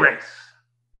relay race.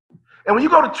 And when you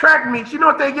go to track meets, you know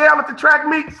what they yell at the track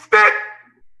meet? Stick.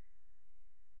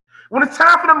 When it's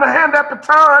time for them to hand that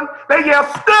baton, they yell,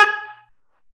 stick.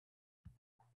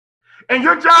 And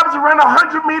your job is to run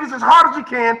 100 meters as hard as you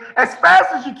can, as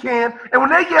fast as you can. And when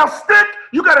they yell stick,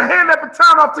 you got to hand that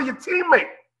baton off to your teammate.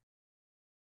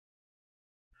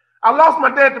 I lost my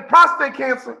dad to prostate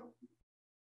cancer.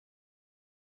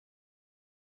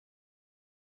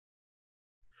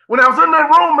 When I was in that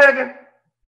room, Megan,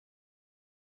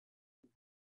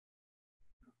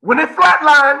 when it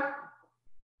flatlined,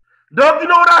 Doug, you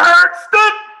know what I heard?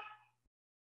 Stick.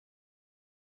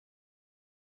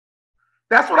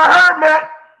 That's what I heard, Matt.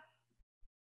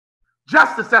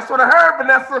 Justice, that's what I heard,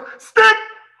 Vanessa. Stick.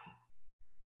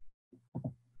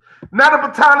 Now the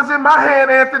baton is in my hand,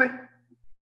 Anthony.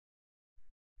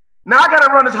 Now I got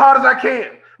to run as hard as I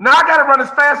can. Now I got to run as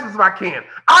fast as I can.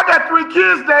 I got 3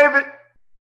 kids, David.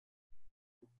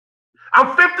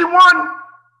 I'm 51.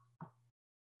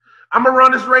 I'm going to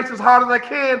run this race as hard as I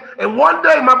can, and one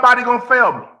day my body going to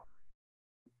fail me.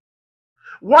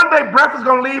 One day breath is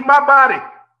going to leave my body.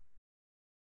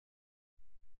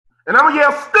 And I'm going to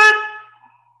yell, stick.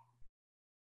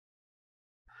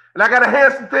 And I got to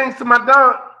hand some things to my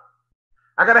daughter.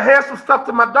 I got to hand some stuff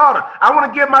to my daughter. I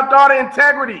want to give my daughter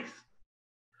integrities.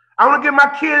 I want to give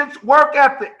my kids work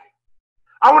ethic.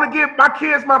 I want to give my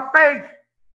kids my faith.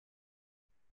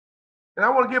 And I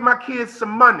want to give my kids some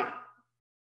money.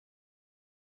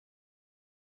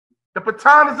 The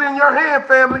baton is in your hand,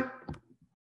 family.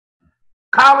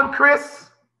 Colin, Chris,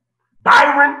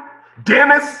 Byron,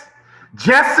 Dennis,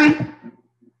 Jesse.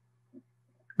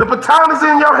 The baton is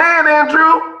in your hand,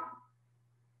 Andrew.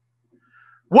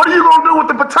 What are you going to do with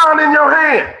the baton in your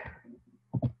hand?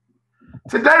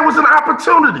 Today was an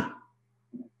opportunity.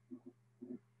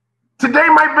 Today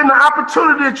might be the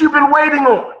opportunity that you've been waiting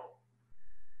on.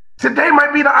 Today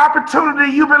might be the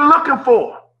opportunity you've been looking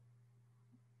for.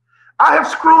 I have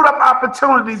screwed up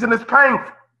opportunities and it's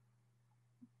painful.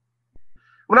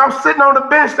 When I was sitting on the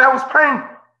bench, that was painful.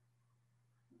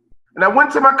 And I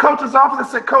went to my coach's office and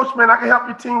said, Coach, man, I can help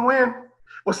your team win.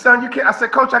 Well, son, you can't. I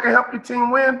said, Coach, I can help your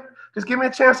team win. Just give me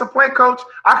a chance to play, Coach.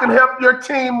 I can help your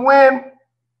team win.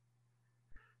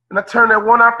 And I turned that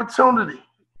one opportunity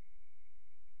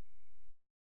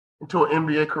into an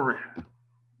NBA career.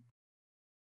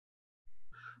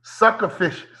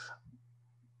 Suckerfishes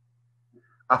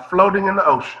are floating in the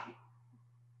ocean,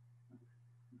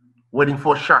 waiting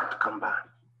for a shark to come by.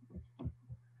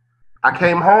 I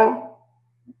came home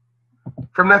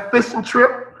from that fishing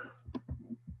trip,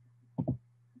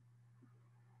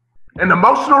 an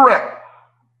emotional wreck.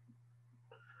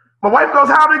 My wife goes,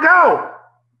 how'd it go?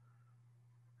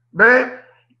 Babe,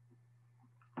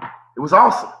 it was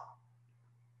awesome.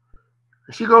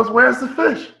 And she goes, where's the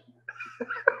fish?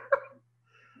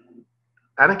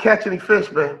 I didn't catch any fish,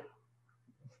 babe.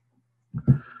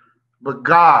 But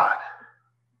God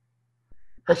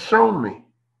has shown me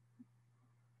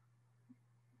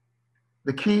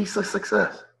the keys to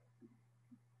success.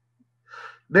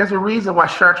 There's a reason why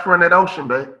sharks run that ocean,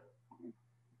 babe.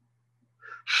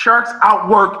 Sharks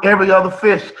outwork every other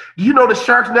fish. Do you know the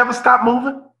sharks never stop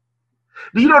moving?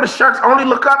 Do you know the sharks only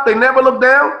look up, they never look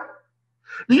down?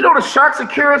 Do you know the sharks are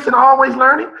curious and always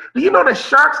learning? Do you know that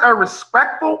sharks are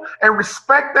respectful and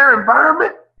respect their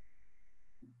environment?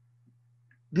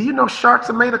 Do you know sharks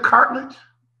are made of cartilage?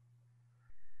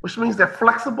 Which means they're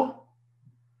flexible.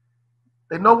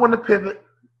 They know when to pivot.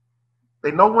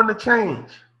 They know when to change.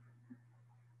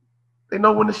 They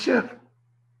know when to shift.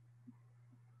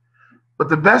 But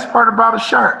the best part about a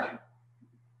shark,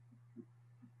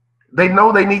 they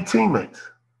know they need teammates.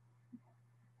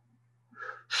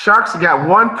 Sharks got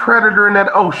one predator in that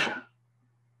ocean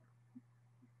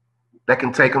that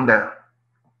can take them down.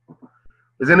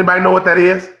 Does anybody know what that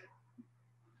is?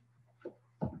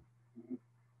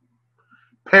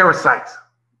 Parasites.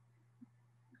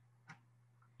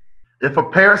 If a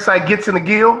parasite gets in the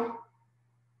gill,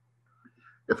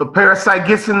 if a parasite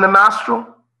gets in the nostril,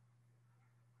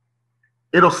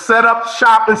 it'll set up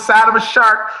shop inside of a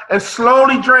shark and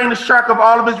slowly drain the shark of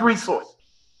all of his resources.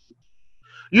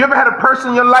 You ever had a person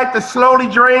in your life that slowly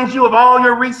drains you of all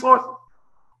your resources?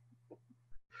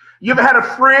 You ever had a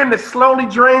friend that slowly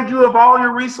drained you of all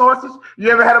your resources? You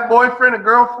ever had a boyfriend, a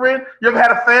girlfriend? You ever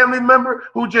had a family member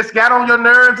who just got on your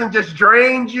nerves and just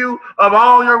drained you of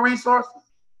all your resources?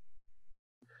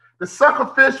 The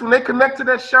suckerfish, when they connect to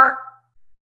that shark,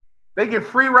 they get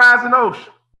free rides in the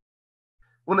ocean.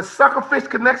 When the suckerfish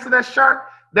connects to that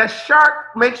shark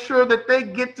makes sure that they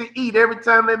get to eat every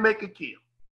time they make a kill.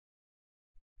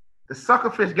 The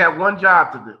suckerfish got one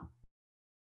job to do.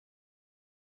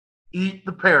 Eat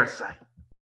the parasite.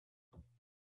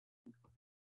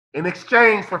 In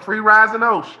exchange for free rides in the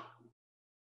ocean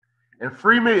and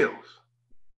free meals,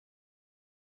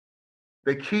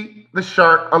 they keep the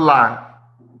shark alive.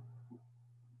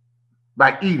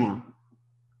 by eating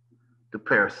the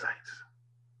parasites.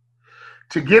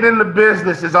 To get into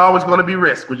business is always going to be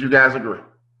risk. Would you guys agree?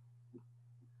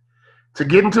 To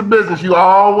get into business, you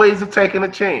always are taking a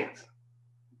chance.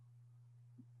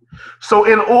 So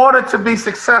in order to be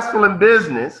successful in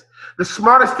business, the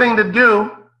smartest thing to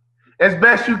do, as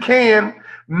best you can,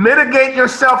 mitigate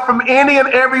yourself from any and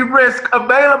every risk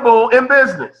available in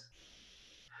business.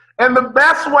 And the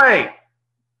best way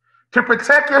to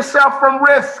protect yourself from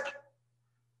risk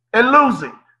and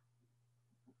losing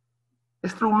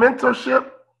is through mentorship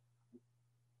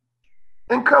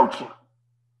and coaching.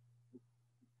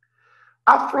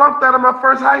 I flunked out of my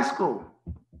first high school.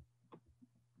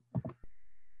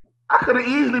 I could have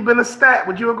easily been a stat.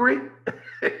 Would you agree?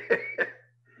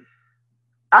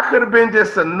 I could have been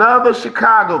just another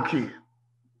Chicago kid.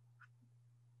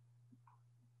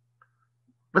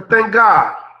 But thank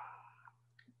God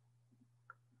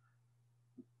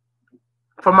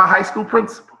for my high school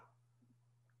principal.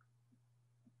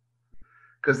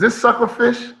 Because this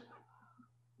suckerfish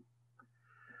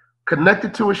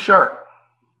connected to a shark.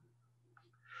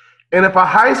 And if a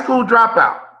high school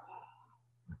dropout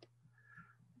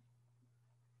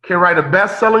can write a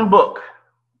best-selling book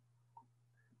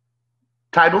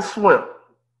titled Swim,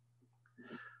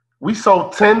 we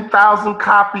sold 10,000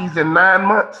 copies in 9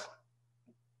 months.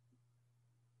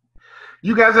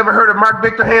 You guys ever heard of Mark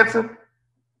Victor Hansen?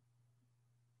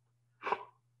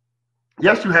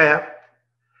 Yes, you have.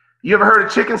 You ever heard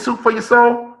of Chicken Soup for Your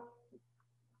Soul?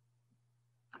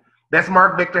 That's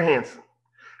Mark Victor Hansen.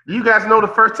 Do you guys know the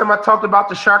first time I talked about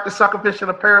the shark, the suckerfish, and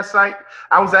the parasite,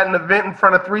 I was at an event in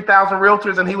front of 3,000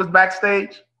 realtors and he was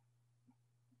backstage?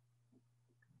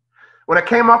 When I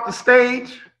came off the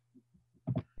stage,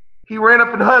 he ran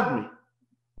up and hugged me.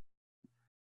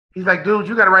 He's like, dude,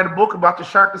 you got to write a book about the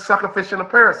shark, the suckerfish, and the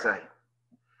parasite.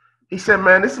 He said,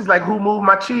 man, this is like Who Moved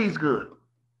My Cheese Good.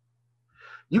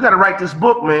 You got to write this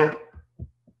book, man.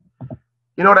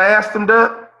 You know what I asked him,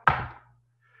 Doug?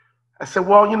 I said,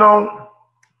 well, you know,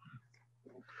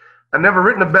 I've never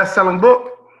written a best-selling book.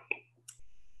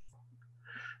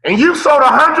 And you sold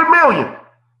 100 million.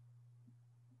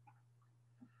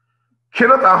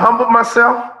 Kenneth, I humbled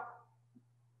myself.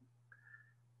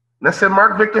 And I said,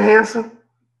 Mark Victor Hansen,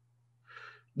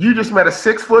 you just met a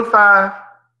 6'5",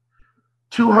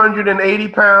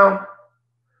 280-pound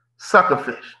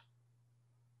suckerfish.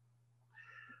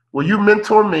 Will you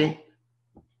mentor me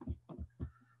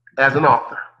as an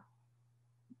author?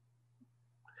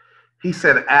 He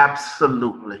said,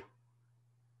 absolutely.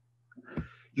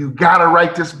 You gotta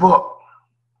write this book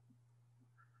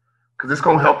because it's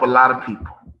gonna help a lot of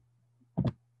people.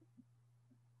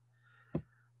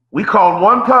 We called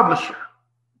one publisher.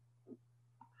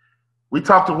 We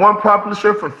talked to one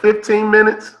publisher for 15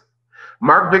 minutes.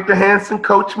 Mark Victor Hansen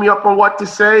coached me up on what to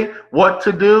say, what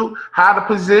to do, how to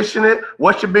position it,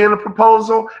 what should be in the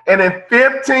proposal. And in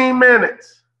 15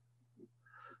 minutes,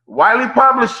 Wiley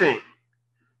Publishing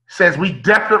says, we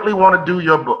definitely want to do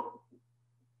your book.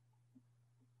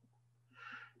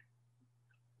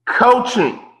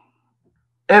 Coaching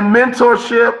and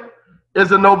mentorship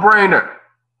is a no-brainer.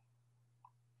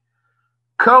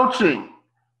 Coaching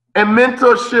and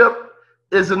mentorship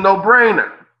is a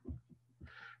no-brainer.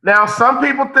 Now, some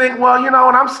people think, well, you know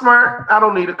what, I'm smart. I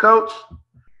don't need a coach.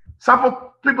 Some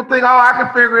people think, oh, I can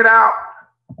figure it out.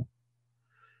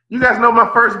 You guys know my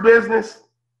first business.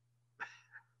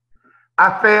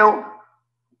 I failed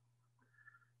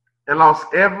and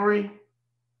lost every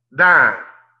dime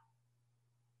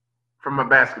from my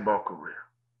basketball career.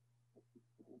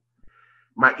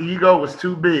 My ego was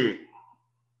too big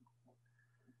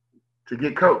to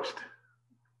get coached.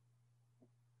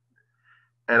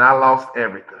 And I lost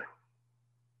everything.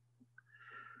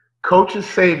 Coaches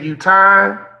save you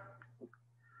time.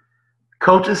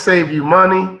 Coaches save you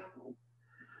money.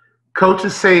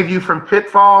 Coaches save you from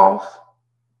pitfalls.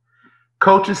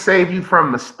 Coaches save you from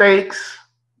mistakes.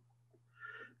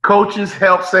 Coaches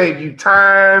help save you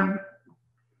time.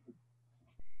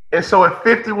 And so at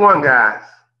 51, guys,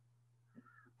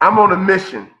 I'm on a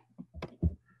mission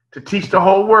to teach the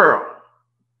whole world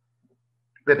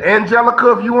that,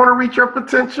 Angelica, if you want to reach your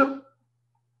potential,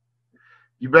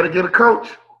 you better get a coach.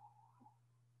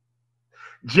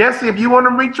 Jesse, if you want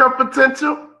to reach your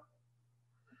potential,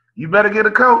 you better get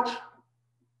a coach.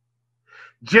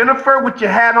 Jennifer, with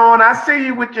your hat on, I see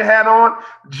you with your hat on.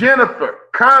 Jennifer,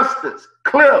 Constance,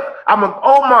 Cliff,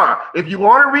 Omar. If you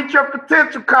want to reach your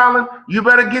potential, Colin, you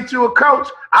better get you a coach.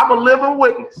 I'm a living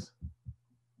witness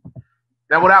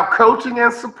that without coaching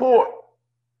and support,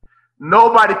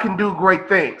 nobody can do great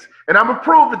things. And I'm going to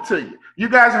prove it to you. You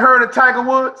guys heard of Tiger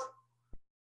Woods?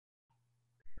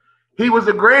 He was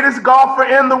the greatest golfer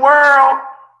in the world.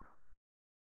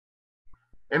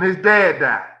 And his dad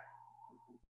died.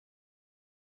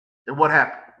 And what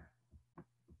happened?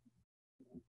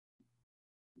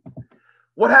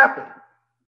 What happened?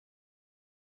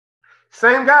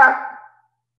 Same guy,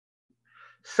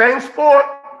 same sport,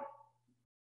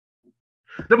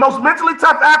 the most mentally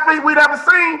tough athlete we'd ever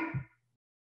seen.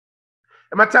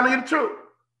 Am I telling you the truth?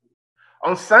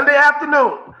 On Sunday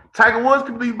afternoon, Tiger Woods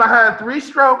could be behind 3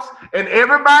 strokes, and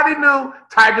everybody knew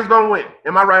Tiger's going to win.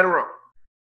 Am I right or wrong?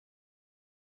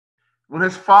 When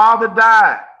his father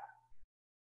died,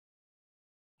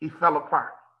 he fell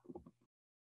apart.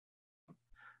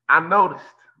 I noticed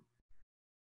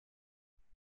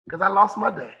because I lost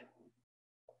my dad.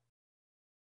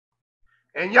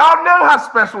 And y'all know how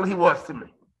special he was to me.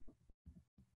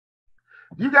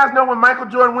 Do you guys know when Michael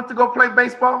Jordan went to go play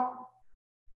baseball?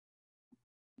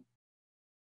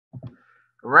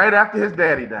 Right after his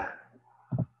daddy died.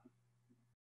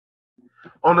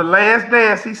 On the last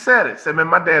dance, he said it. Said, man,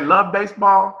 my dad loved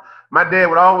baseball. My dad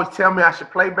would always tell me I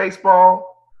should play baseball.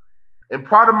 And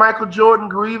part of Michael Jordan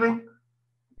grieving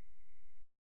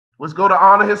was go to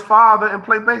honor his father and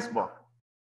play baseball.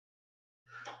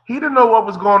 He didn't know what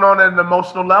was going on at an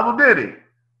emotional level, did he?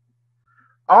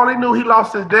 All he knew, he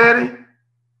lost his daddy.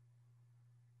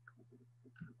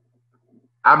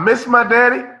 I miss my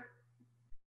daddy.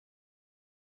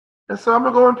 And so I'm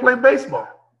going to go and play baseball.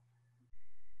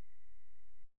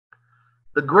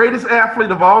 The greatest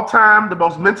athlete of all time, the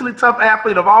most mentally tough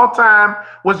athlete of all time,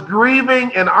 was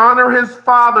grieving and honor his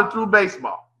father through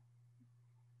baseball.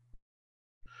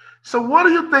 So what do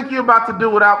you think you're about to do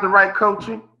without the right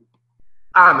coaching?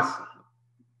 Honestly.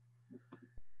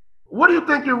 What do you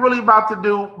think you're really about to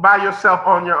do by yourself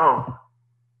on your own?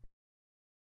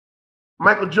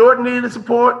 Michael Jordan needed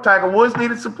support. Tiger Woods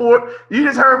needed support. You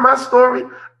just heard my story.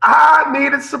 I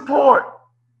needed support.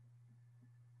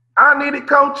 I needed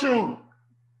coaching.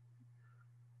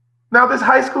 Now, this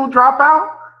high school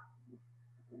dropout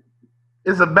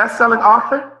is a best-selling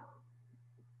author.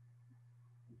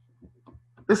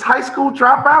 This high school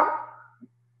dropout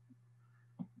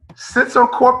sits on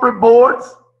corporate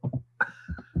boards.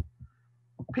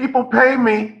 People pay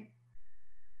me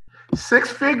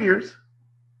 6 figures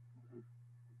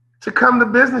to come to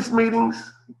business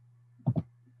meetings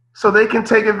so they can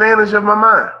take advantage of my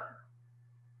mind.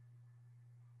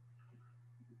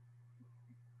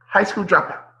 High school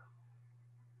dropout.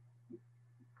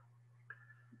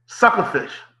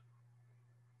 Suckerfish,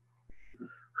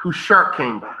 whose shark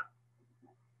came by.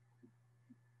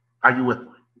 Are you with me?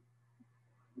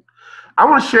 I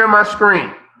want to share my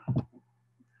screen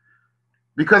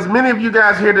because many of you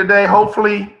guys here today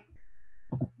hopefully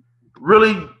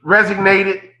really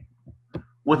resonated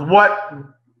with what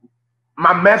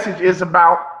my message is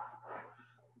about.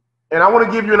 And I want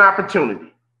to give you an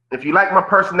opportunity. If you like my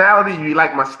personality, you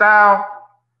like my style,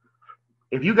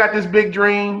 if you got this big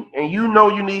dream and you know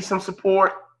you need some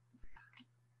support,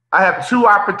 I have 2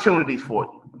 opportunities for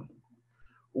you.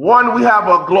 One, we have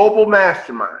a global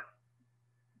mastermind.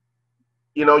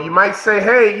 You know, you might say,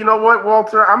 hey, you know what,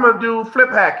 Walter, I'm going to do flip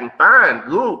hacking. Fine,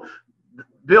 good.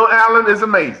 Bill Allen is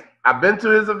amazing. I've been to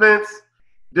his events.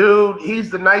 Dude, he's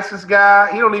the nicest guy.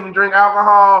 He don't even drink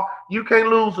alcohol. You can't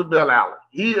lose with Bill Allen.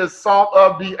 He is salt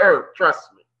of the earth, trust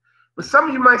me. But some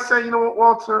of you might say, you know what,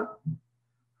 Walter,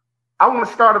 I want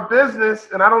to start a business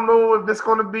and I don't know if it's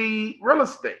going to be real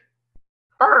estate.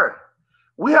 Fine.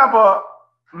 We have a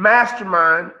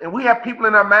mastermind and we have people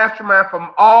in our mastermind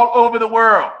from all over the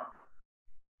world.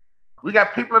 We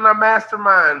got people in our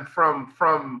mastermind from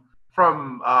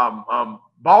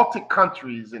Baltic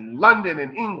countries and London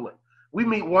and England. We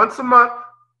meet once a month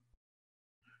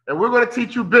and we're going to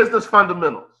teach you business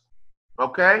fundamentals.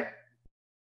 Okay?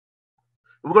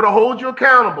 We're going to hold you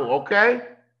accountable. Okay?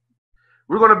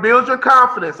 We're going to build your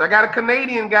confidence. I got a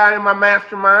Canadian guy in my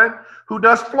mastermind who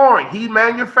does flooring. He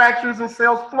manufactures and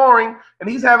sells flooring, and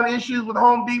he's having issues with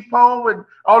Home Depot and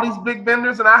all these big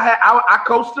vendors, and I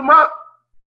coached him up.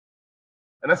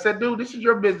 And I said, dude, this is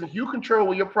your business. You control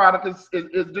where your product is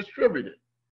distributed.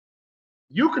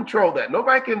 You control that.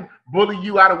 Nobody can bully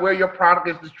you out of where your product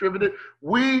is distributed.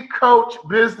 We coach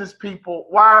business people.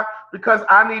 Why? Because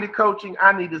I needed coaching.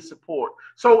 I needed support.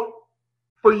 So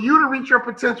for you to reach your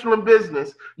potential in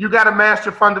business, you got to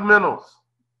master fundamentals.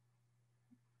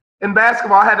 In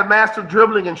basketball, I had to master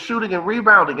dribbling and shooting and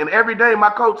rebounding. And every day, my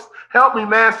coach helped me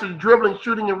master dribbling,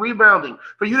 shooting, and rebounding.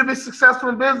 For you to be successful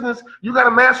in business, you got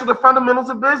to master the fundamentals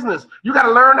of business. You got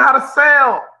to learn how to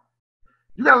sell.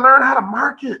 You got to learn how to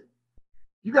market.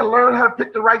 You got to learn how to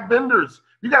pick the right vendors.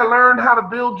 You got to learn how to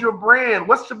build your brand.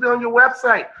 What's to be on your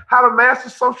website? How to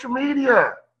master social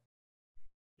media.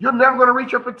 You're never going to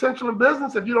reach your potential in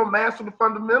business if you don't master the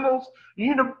fundamentals.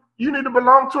 You need to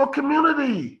belong to a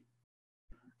community.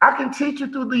 I can teach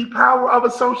you through the power of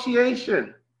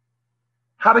association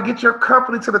how to get your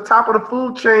company to the top of the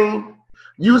food chain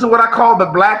using what I call the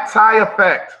black tie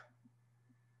effect.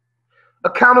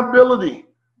 Accountability.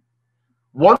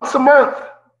 Once a month,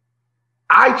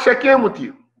 I check in with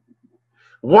you.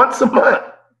 Once a month,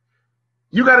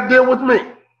 you got to deal with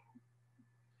me.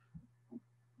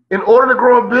 In order to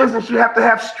grow a business, you have to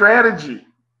have strategy.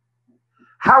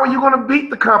 How are you going to beat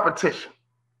the competition,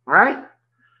 right?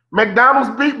 McDonald's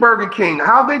beat Burger King.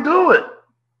 How'd they do it?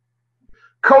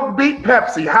 Coke beat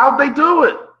Pepsi. How'd they do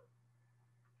it?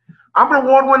 I'm an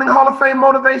award-winning Hall of Fame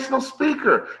motivational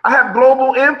speaker. I have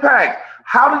global impact.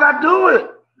 How did I do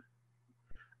it?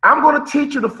 I'm going to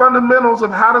teach you the fundamentals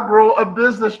of how to grow a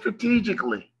business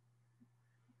strategically.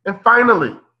 And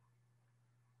finally,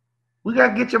 we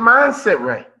got to get your mindset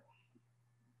right.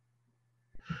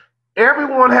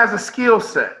 Everyone has a skill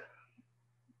set,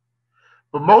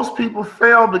 but most people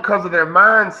fail because of their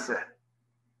mindset.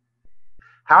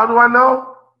 How do I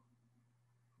know?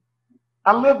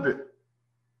 I lived it.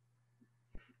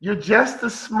 You're just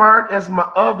as smart as my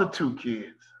other two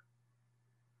kids,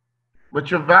 but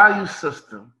your value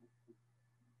system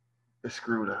is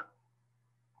screwed up.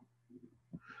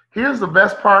 Here's the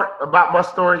best part about my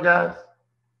story, guys.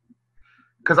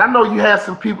 Because I know you had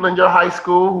some people in your high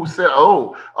school who said,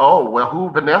 well,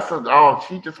 who, Vanessa? Oh,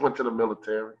 she just went to the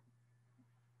military.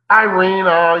 Irene,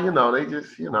 they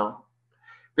just,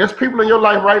 There's people in your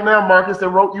life right now, Marcus, that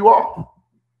wrote you off.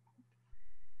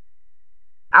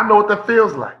 I know what that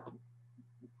feels like.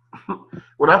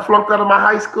 When I flunked out of my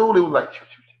high school, it was like,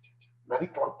 man, he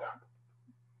flunked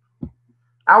out.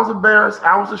 I was embarrassed.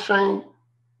 I was ashamed.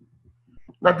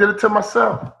 And I did it to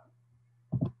myself.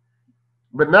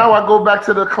 But now I go back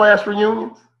to the class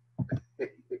reunions.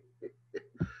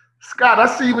 Scott, I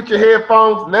see you with your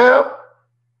headphones now.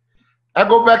 I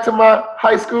go back to my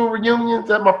high school reunions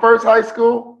at my first high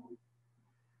school.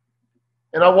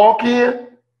 And I walk in.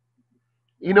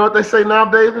 You know what they say now,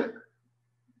 David?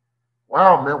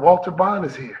 Wow, man, Walter Bond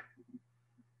is here.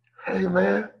 Hey,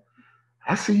 man,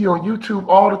 I see you on YouTube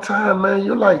all the time, man.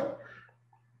 You're like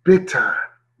big time.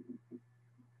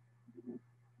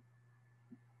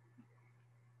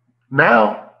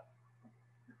 Now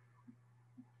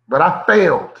that I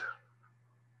failed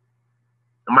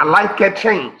and my life got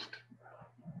changed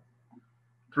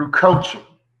through coaching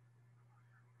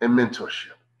and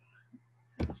mentorship.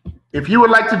 If you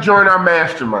would like to join our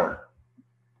mastermind,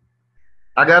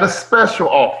 I got a special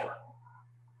offer.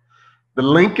 The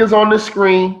link is on the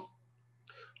screen.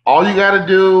 All you got to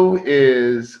do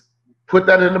is put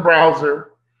that in the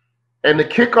browser, and to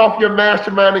kick off your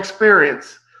mastermind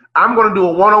experience, I'm going to do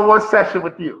a one-on-one session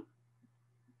with you.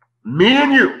 Me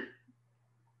and you.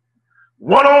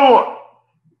 One-on-one.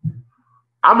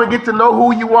 I'm going to get to know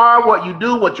who you are, what you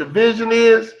do, what your vision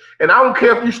is, and I don't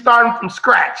care if you're starting from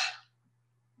scratch.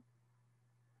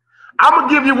 I'm going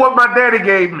to give you what my daddy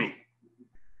gave me.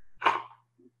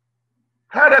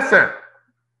 How that sound?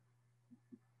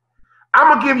 I'm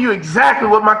going to give you exactly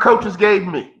what my coaches gave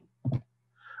me.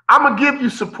 I'm going to give you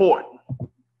support.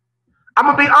 I'm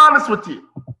going to be honest with you.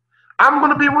 I'm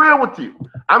going to be real with you.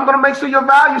 I'm going to make sure your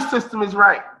value system is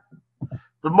right.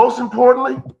 But most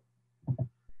importantly,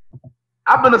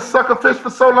 I've been a suckerfish for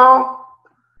so long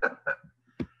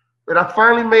that I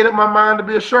finally made up my mind to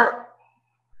be a shark.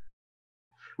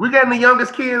 We got the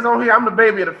youngest kids on here. I'm the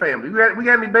baby of the family. We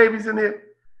got any babies in here?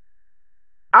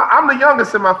 I'm the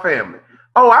youngest in my family.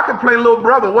 Oh, I can play little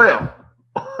brother well.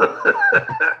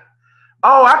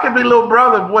 Oh, I can be little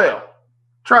brother well.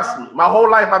 Trust me, my whole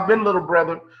life I've been little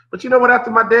brother. But you know what? After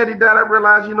my daddy died, I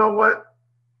realized, you know what?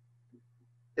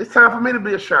 It's time for me to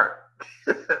be a shark.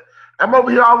 I'm over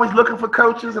here always looking for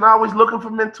coaches and always looking for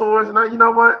mentors. And you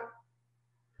know what?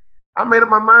 I made up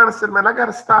my mind and said, man, I got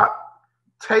to stop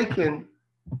taking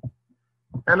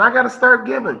and I got to start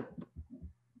giving.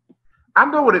 I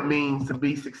know what it means to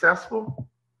be successful.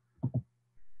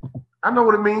 I know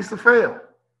what it means to fail.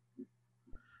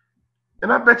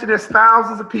 And I bet you there's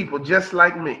thousands of people just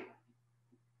like me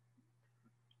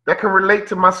that can relate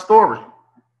to my story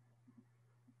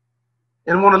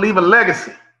and want to leave a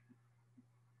legacy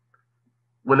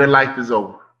when their life is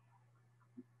over.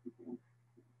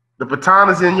 The baton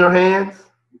is in your hands.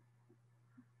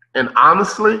 And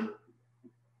honestly,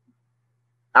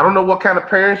 I don't know what kind of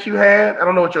parents you had. I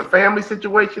don't know what your family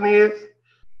situation is.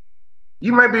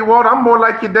 You might be, Walt, I'm more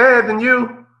like your dad than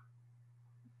you.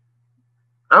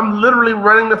 I'm literally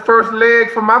running the first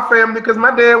leg for my family because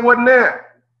my dad wasn't there.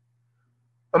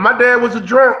 And my dad was a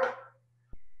drunk.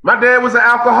 My dad was an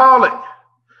alcoholic.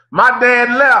 My dad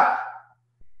left.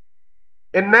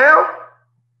 And now,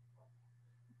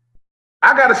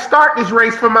 I got to start this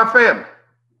race for my family.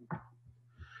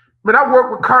 Man, I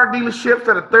work with car dealerships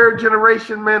that are third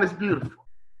generation, man, it's beautiful.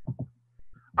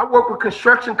 I work with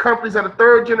construction companies that are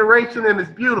third generation, and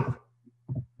it's beautiful.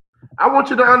 I want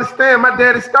you to understand, my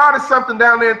daddy started something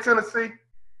down there in Tennessee.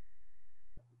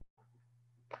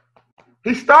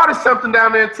 He started something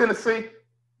down there in Tennessee.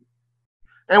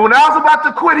 And when I was about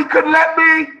to quit, he couldn't let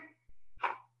me.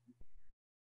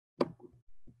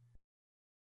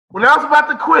 When I was about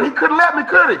to quit, he couldn't let me,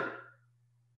 could he?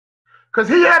 Because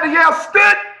he had to yell,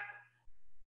 stick.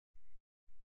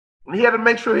 And he had to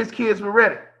make sure his kids were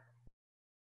ready.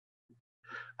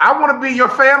 I want to be your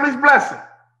family's blessing.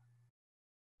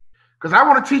 Because I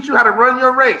want to teach you how to run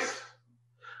your race.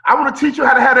 I want to teach you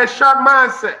how to have that sharp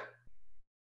mindset.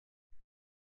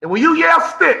 And when you yell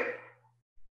stick,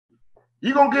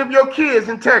 you're going to give your kids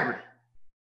integrity.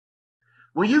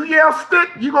 When you yell stick,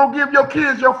 you're going to give your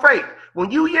kids your faith. When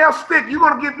you yell stick, you're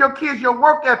going to give your kids your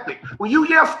work ethic. When you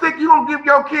yell stick, you're going to give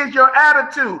your kids your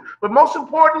attitude. But most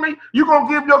importantly, you're going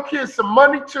to give your kids some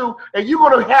money too, and you're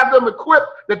going to have them equipped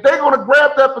that they're going to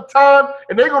grab that baton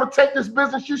and they're going to take this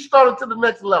business you started to the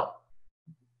next level.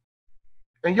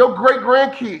 And your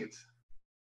great-grandkids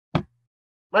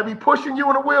might be pushing you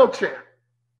in a wheelchair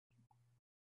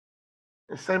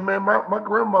and say, man, my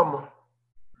grandmama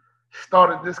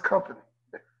started this company,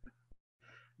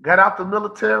 got out the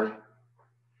military,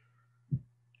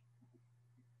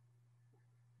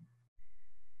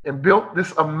 and built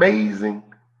this amazing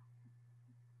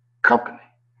company.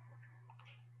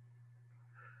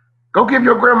 Go give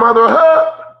your grandmother a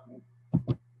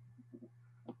hug.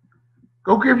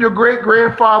 Go give your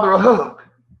great-grandfather a hug.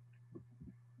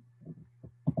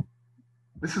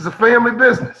 This is a family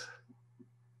business.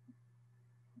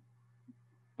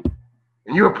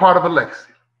 And you're a part of a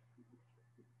legacy.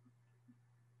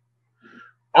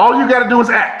 All you got to do is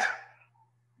act.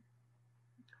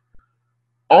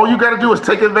 All you got to do is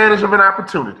take advantage of an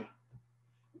opportunity.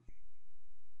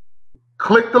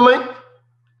 Click the link,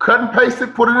 cut and paste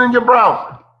it, put it in your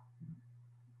browser.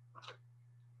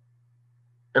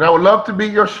 And I would love to be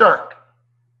your shark.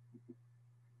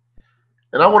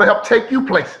 And I want to help take you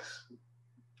places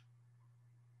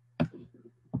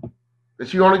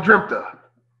that you only dreamt of.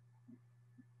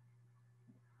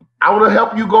 I want to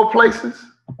help you go places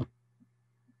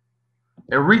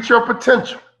and reach your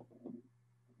potential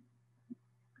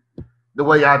the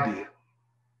way I did.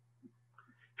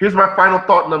 Here's my final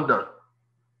thought and I'm done.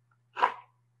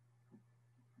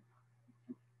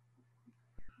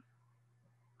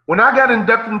 When I got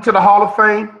inducted into the Hall of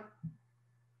Fame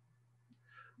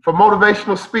for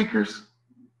motivational speakers,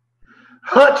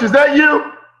 Hutch, is that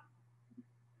you?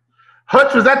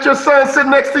 Hutch, was that your son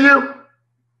sitting next to you?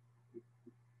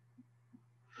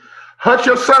 Hutch,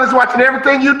 your son is watching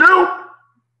everything you do?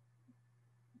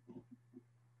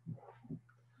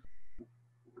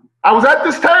 I was at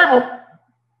this table,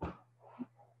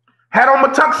 had on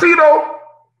my tuxedo.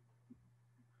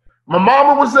 My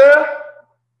mama was there.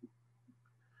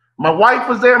 My wife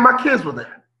was there. My kids were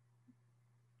there.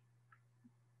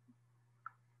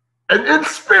 And in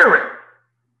spirit,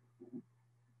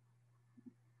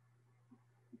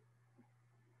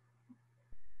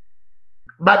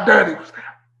 my daddy was there.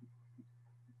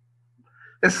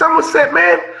 And someone said,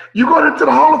 man, you going into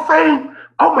the Hall of Fame?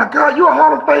 Oh my God, you're a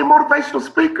Hall of Fame motivational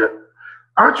speaker.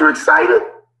 Aren't you excited?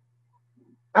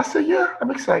 I said, yeah, I'm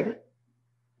excited.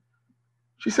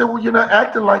 She said, well, you're not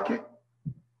acting like it.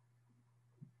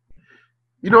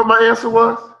 You know what my answer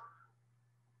was?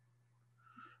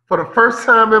 For the first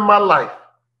time in my life,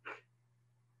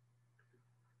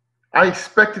 I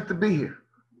expected to be here.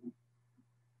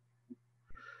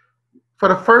 For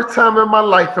the first time in my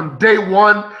life, from day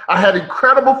one, I had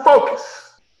incredible focus.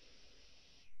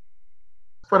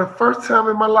 For the first time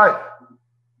in my life,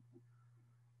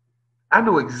 I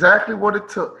knew exactly what it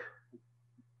took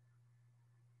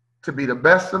to be the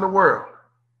best in the world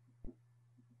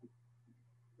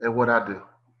at what I do.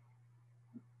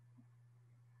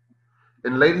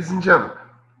 And ladies and gentlemen,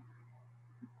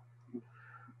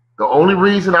 the only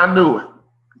reason I knew it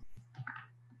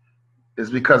is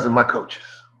because of my coaches.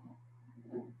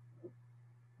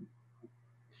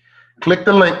 Click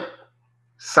the link,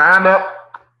 sign up.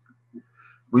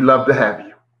 We love to have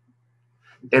you.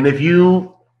 And if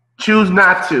you choose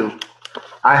not to,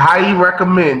 I highly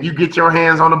recommend you get your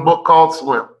hands on a book called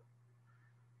Swim.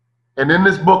 And in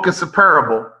this book is a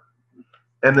parable,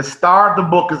 and the star of the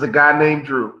book is a guy named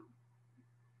Drew.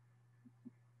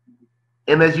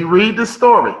 And as you read the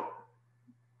story,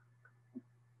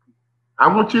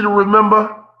 I want you to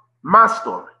remember my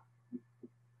story.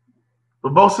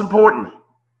 But most importantly,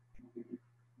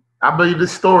 I believe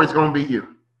this story is going to be you.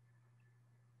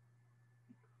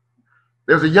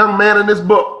 There's a young man in this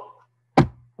book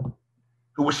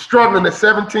who was struggling at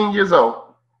 17 years old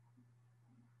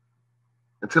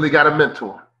until he got a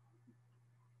mentor.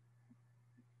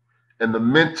 And the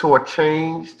mentor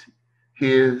changed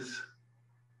his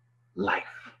life.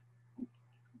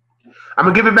 I'm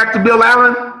going to give it back to Bill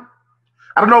Allen.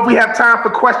 I don't know if we have time for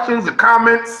questions or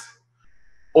comments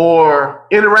or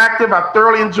interactive. I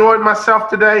thoroughly enjoyed myself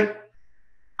today.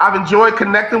 I've enjoyed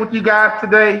connecting with you guys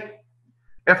today.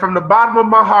 And from the bottom of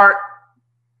my heart,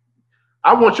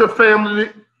 I want your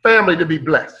family to be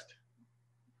blessed.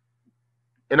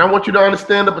 And I want you to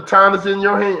understand the baton is in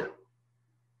your hand.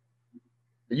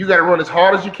 You got to run as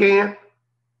hard as you can.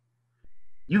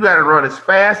 You got to run as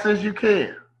fast as you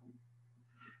can.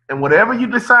 And whatever you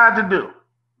decide to do,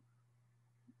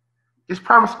 just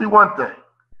promise me one thing.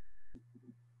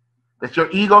 That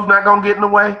your ego's not going to get in the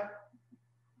way.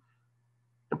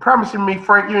 And promising me,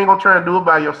 Frank, you ain't going to try and do it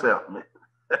by yourself, man.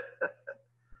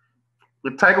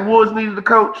 If Tiger Woods needed a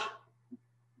coach,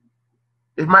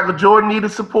 if Michael Jordan needed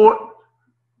support,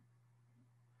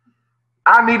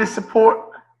 I needed support.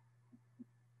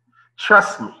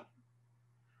 Trust me,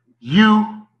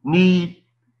 you need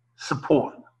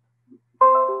support.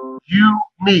 You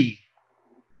need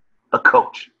a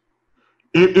coach.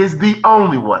 It is the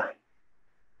only way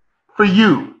for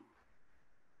you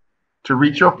to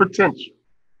reach your potential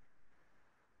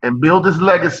and build this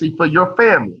legacy for your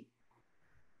family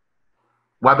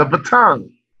while the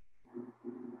baton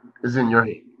is in your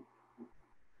hand.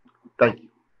 Thank you.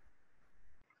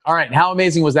 All right. How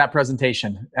amazing was that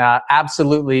presentation?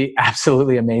 Absolutely,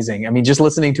 absolutely amazing. I mean, just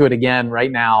listening to it again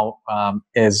right now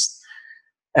is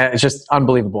it's just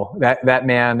unbelievable. That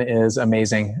man is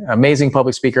amazing. Amazing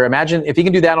public speaker. Imagine if he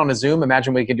can do that on a Zoom,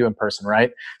 imagine what he can do in person,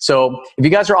 right? So if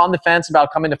you guys are on the fence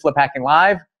about coming to Flip Hacking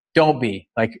Live, don't be.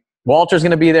 Like, Walter's going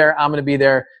to be there. I'm going to be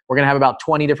there. We're going to have about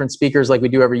 20 different speakers like we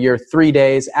do every year, 3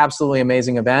 days, absolutely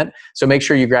amazing event. So make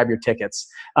sure you grab your tickets.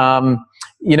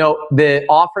 You know, the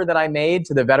offer that I made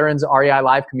to the Veterans REI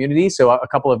Live community, so a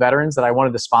couple of veterans that I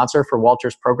wanted to sponsor for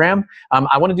Walter's program,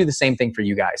 I want to do the same thing for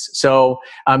you guys. So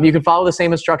you can follow the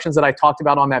same instructions that I talked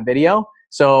about on that video.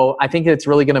 So I think it's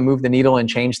really going to move the needle and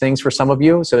change things for some of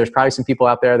you. So there's probably some people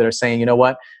out there that are saying, you know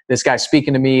what, this guy's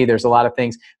speaking to me. There's a lot of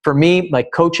things. For me,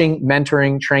 like coaching,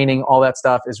 mentoring, training, all that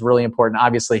stuff is really important.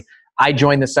 Obviously, I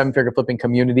joined the 7-figure flipping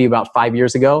community about 5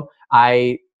 years ago.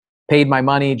 I paid my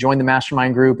money, joined the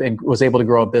mastermind group, and was able to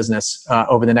grow a business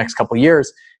over the next couple of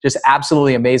years. Just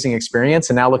absolutely amazing experience.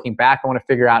 And now looking back, I want to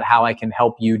figure out how I can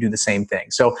help you do the same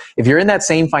thing. So if you're in that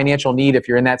same financial need, if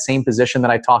you're in that same position that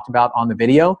I talked about on the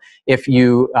video, if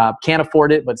you can't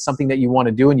afford it, but it's something that you want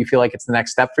to do and you feel like it's the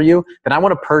next step for you, then I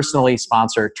want to personally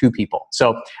sponsor 2 people.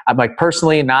 So I'm like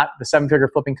personally, not the 7-figure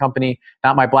flipping company,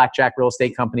 not my blackjack real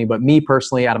estate company, but me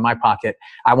personally out of my pocket,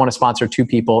 I want to sponsor 2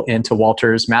 people into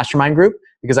Walter's mastermind group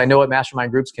because I know what mastermind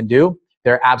groups can do.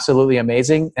 They're absolutely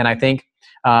amazing. And I think,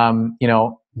 you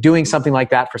know, doing something like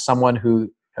that for someone who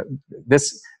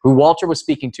Walter was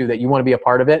speaking to, that you want to be a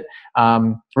part of it,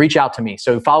 reach out to me.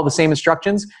 So follow the same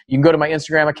instructions. You can go to my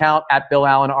Instagram account at Bill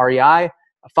Allen REI.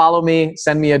 Follow me,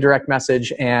 send me a direct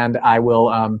message, and I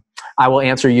will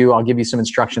answer you. I'll give you some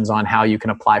instructions on how you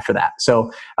can apply for that.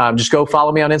 So just go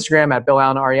follow me on Instagram at Bill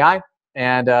Allen REI.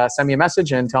 And send me a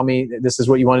message and tell me this is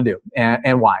what you want to do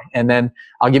and why. And then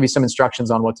I'll give you some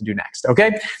instructions on what to do next.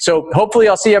 Okay? So hopefully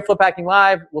I'll see you at Flip Hacking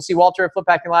Live. We'll see Walter at Flip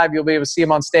Hacking Live. You'll be able to see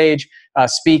him on stage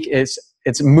speak.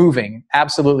 It's moving,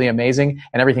 absolutely amazing.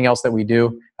 And everything else that we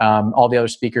do, all the other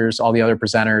speakers, all the other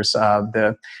presenters,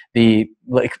 the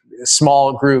like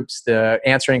small groups, the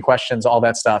answering questions, all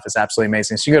that stuff is absolutely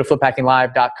amazing. So you go to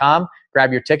fliphackinglive.com,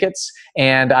 grab your tickets.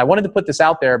 And I wanted to put this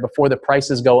out there before the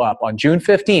prices go up. On June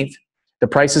 15th, the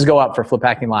prices go up for Flip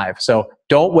Hacking Live. So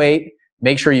don't wait.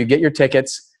 Make sure you get your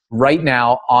tickets right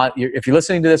now. If you're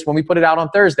listening to this when we put it out on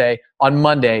Thursday, on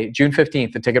Monday, June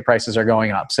 15th, the ticket prices are going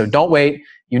up. So don't wait.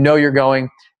 You know you're going.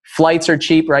 Flights are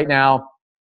cheap right now.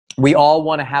 We all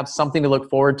want to have something to look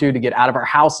forward to get out of our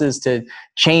houses, to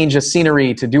change the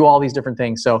scenery, to do all these different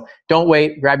things. So don't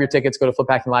wait. Grab your tickets. Go to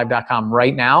fliphackinglive.com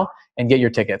right now and get your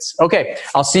tickets. Okay.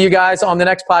 I'll see you guys on the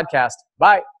next podcast.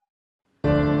 Bye.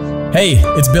 Hey,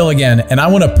 it's Bill again, and I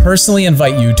want to personally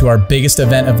invite you to our biggest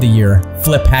event of the year,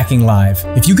 Flip Hacking Live.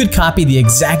 If you could copy the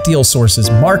exact deal sources,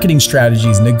 marketing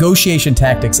strategies, negotiation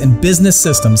tactics, and business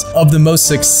systems of the most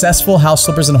successful house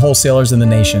flippers and wholesalers in the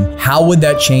nation, how would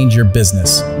that change your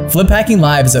business? Flip Hacking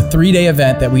Live is a 3-day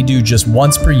event that we do just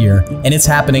once per year, and it's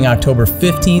happening October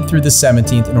 15th through the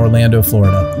 17th in Orlando,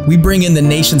 Florida. We bring in the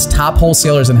nation's top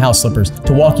wholesalers and house flippers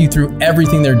to walk you through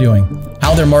everything they're doing.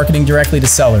 How they're marketing directly to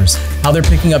sellers, how they're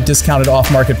picking up discounted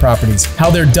off-market properties, how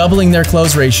they're doubling their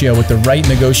close ratio with the right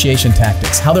negotiation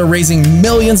tactics, how they're raising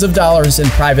millions of dollars in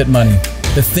private money,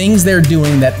 the things they're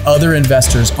doing that other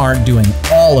investors aren't doing,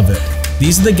 all of it.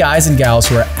 These are the guys and gals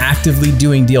who are actively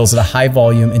doing deals at a high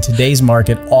volume in today's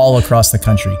market all across the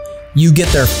country. You get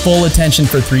their full attention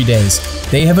for 3 days.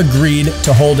 They have agreed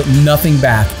to hold nothing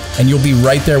back, and you'll be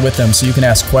right there with them so you can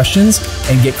ask questions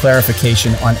and get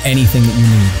clarification on anything that you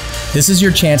need. This is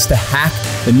your chance to hack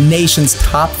the nation's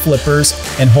top flippers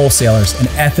and wholesalers and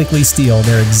ethically steal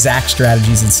their exact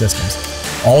strategies and systems.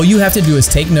 All you have to do is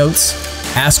take notes,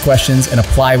 ask questions, and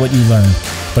apply what you learned.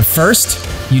 But first,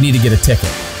 you need to get a ticket.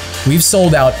 We've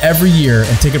sold out every year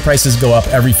and ticket prices go up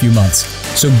every few months.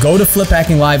 So go to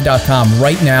fliphackinglive.com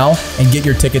right now and get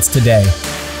your tickets today.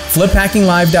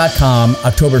 fliphackinglive.com,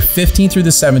 October 15th through the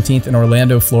 17th in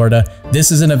Orlando, Florida.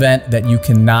 This is an event that you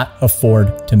cannot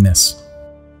afford to miss.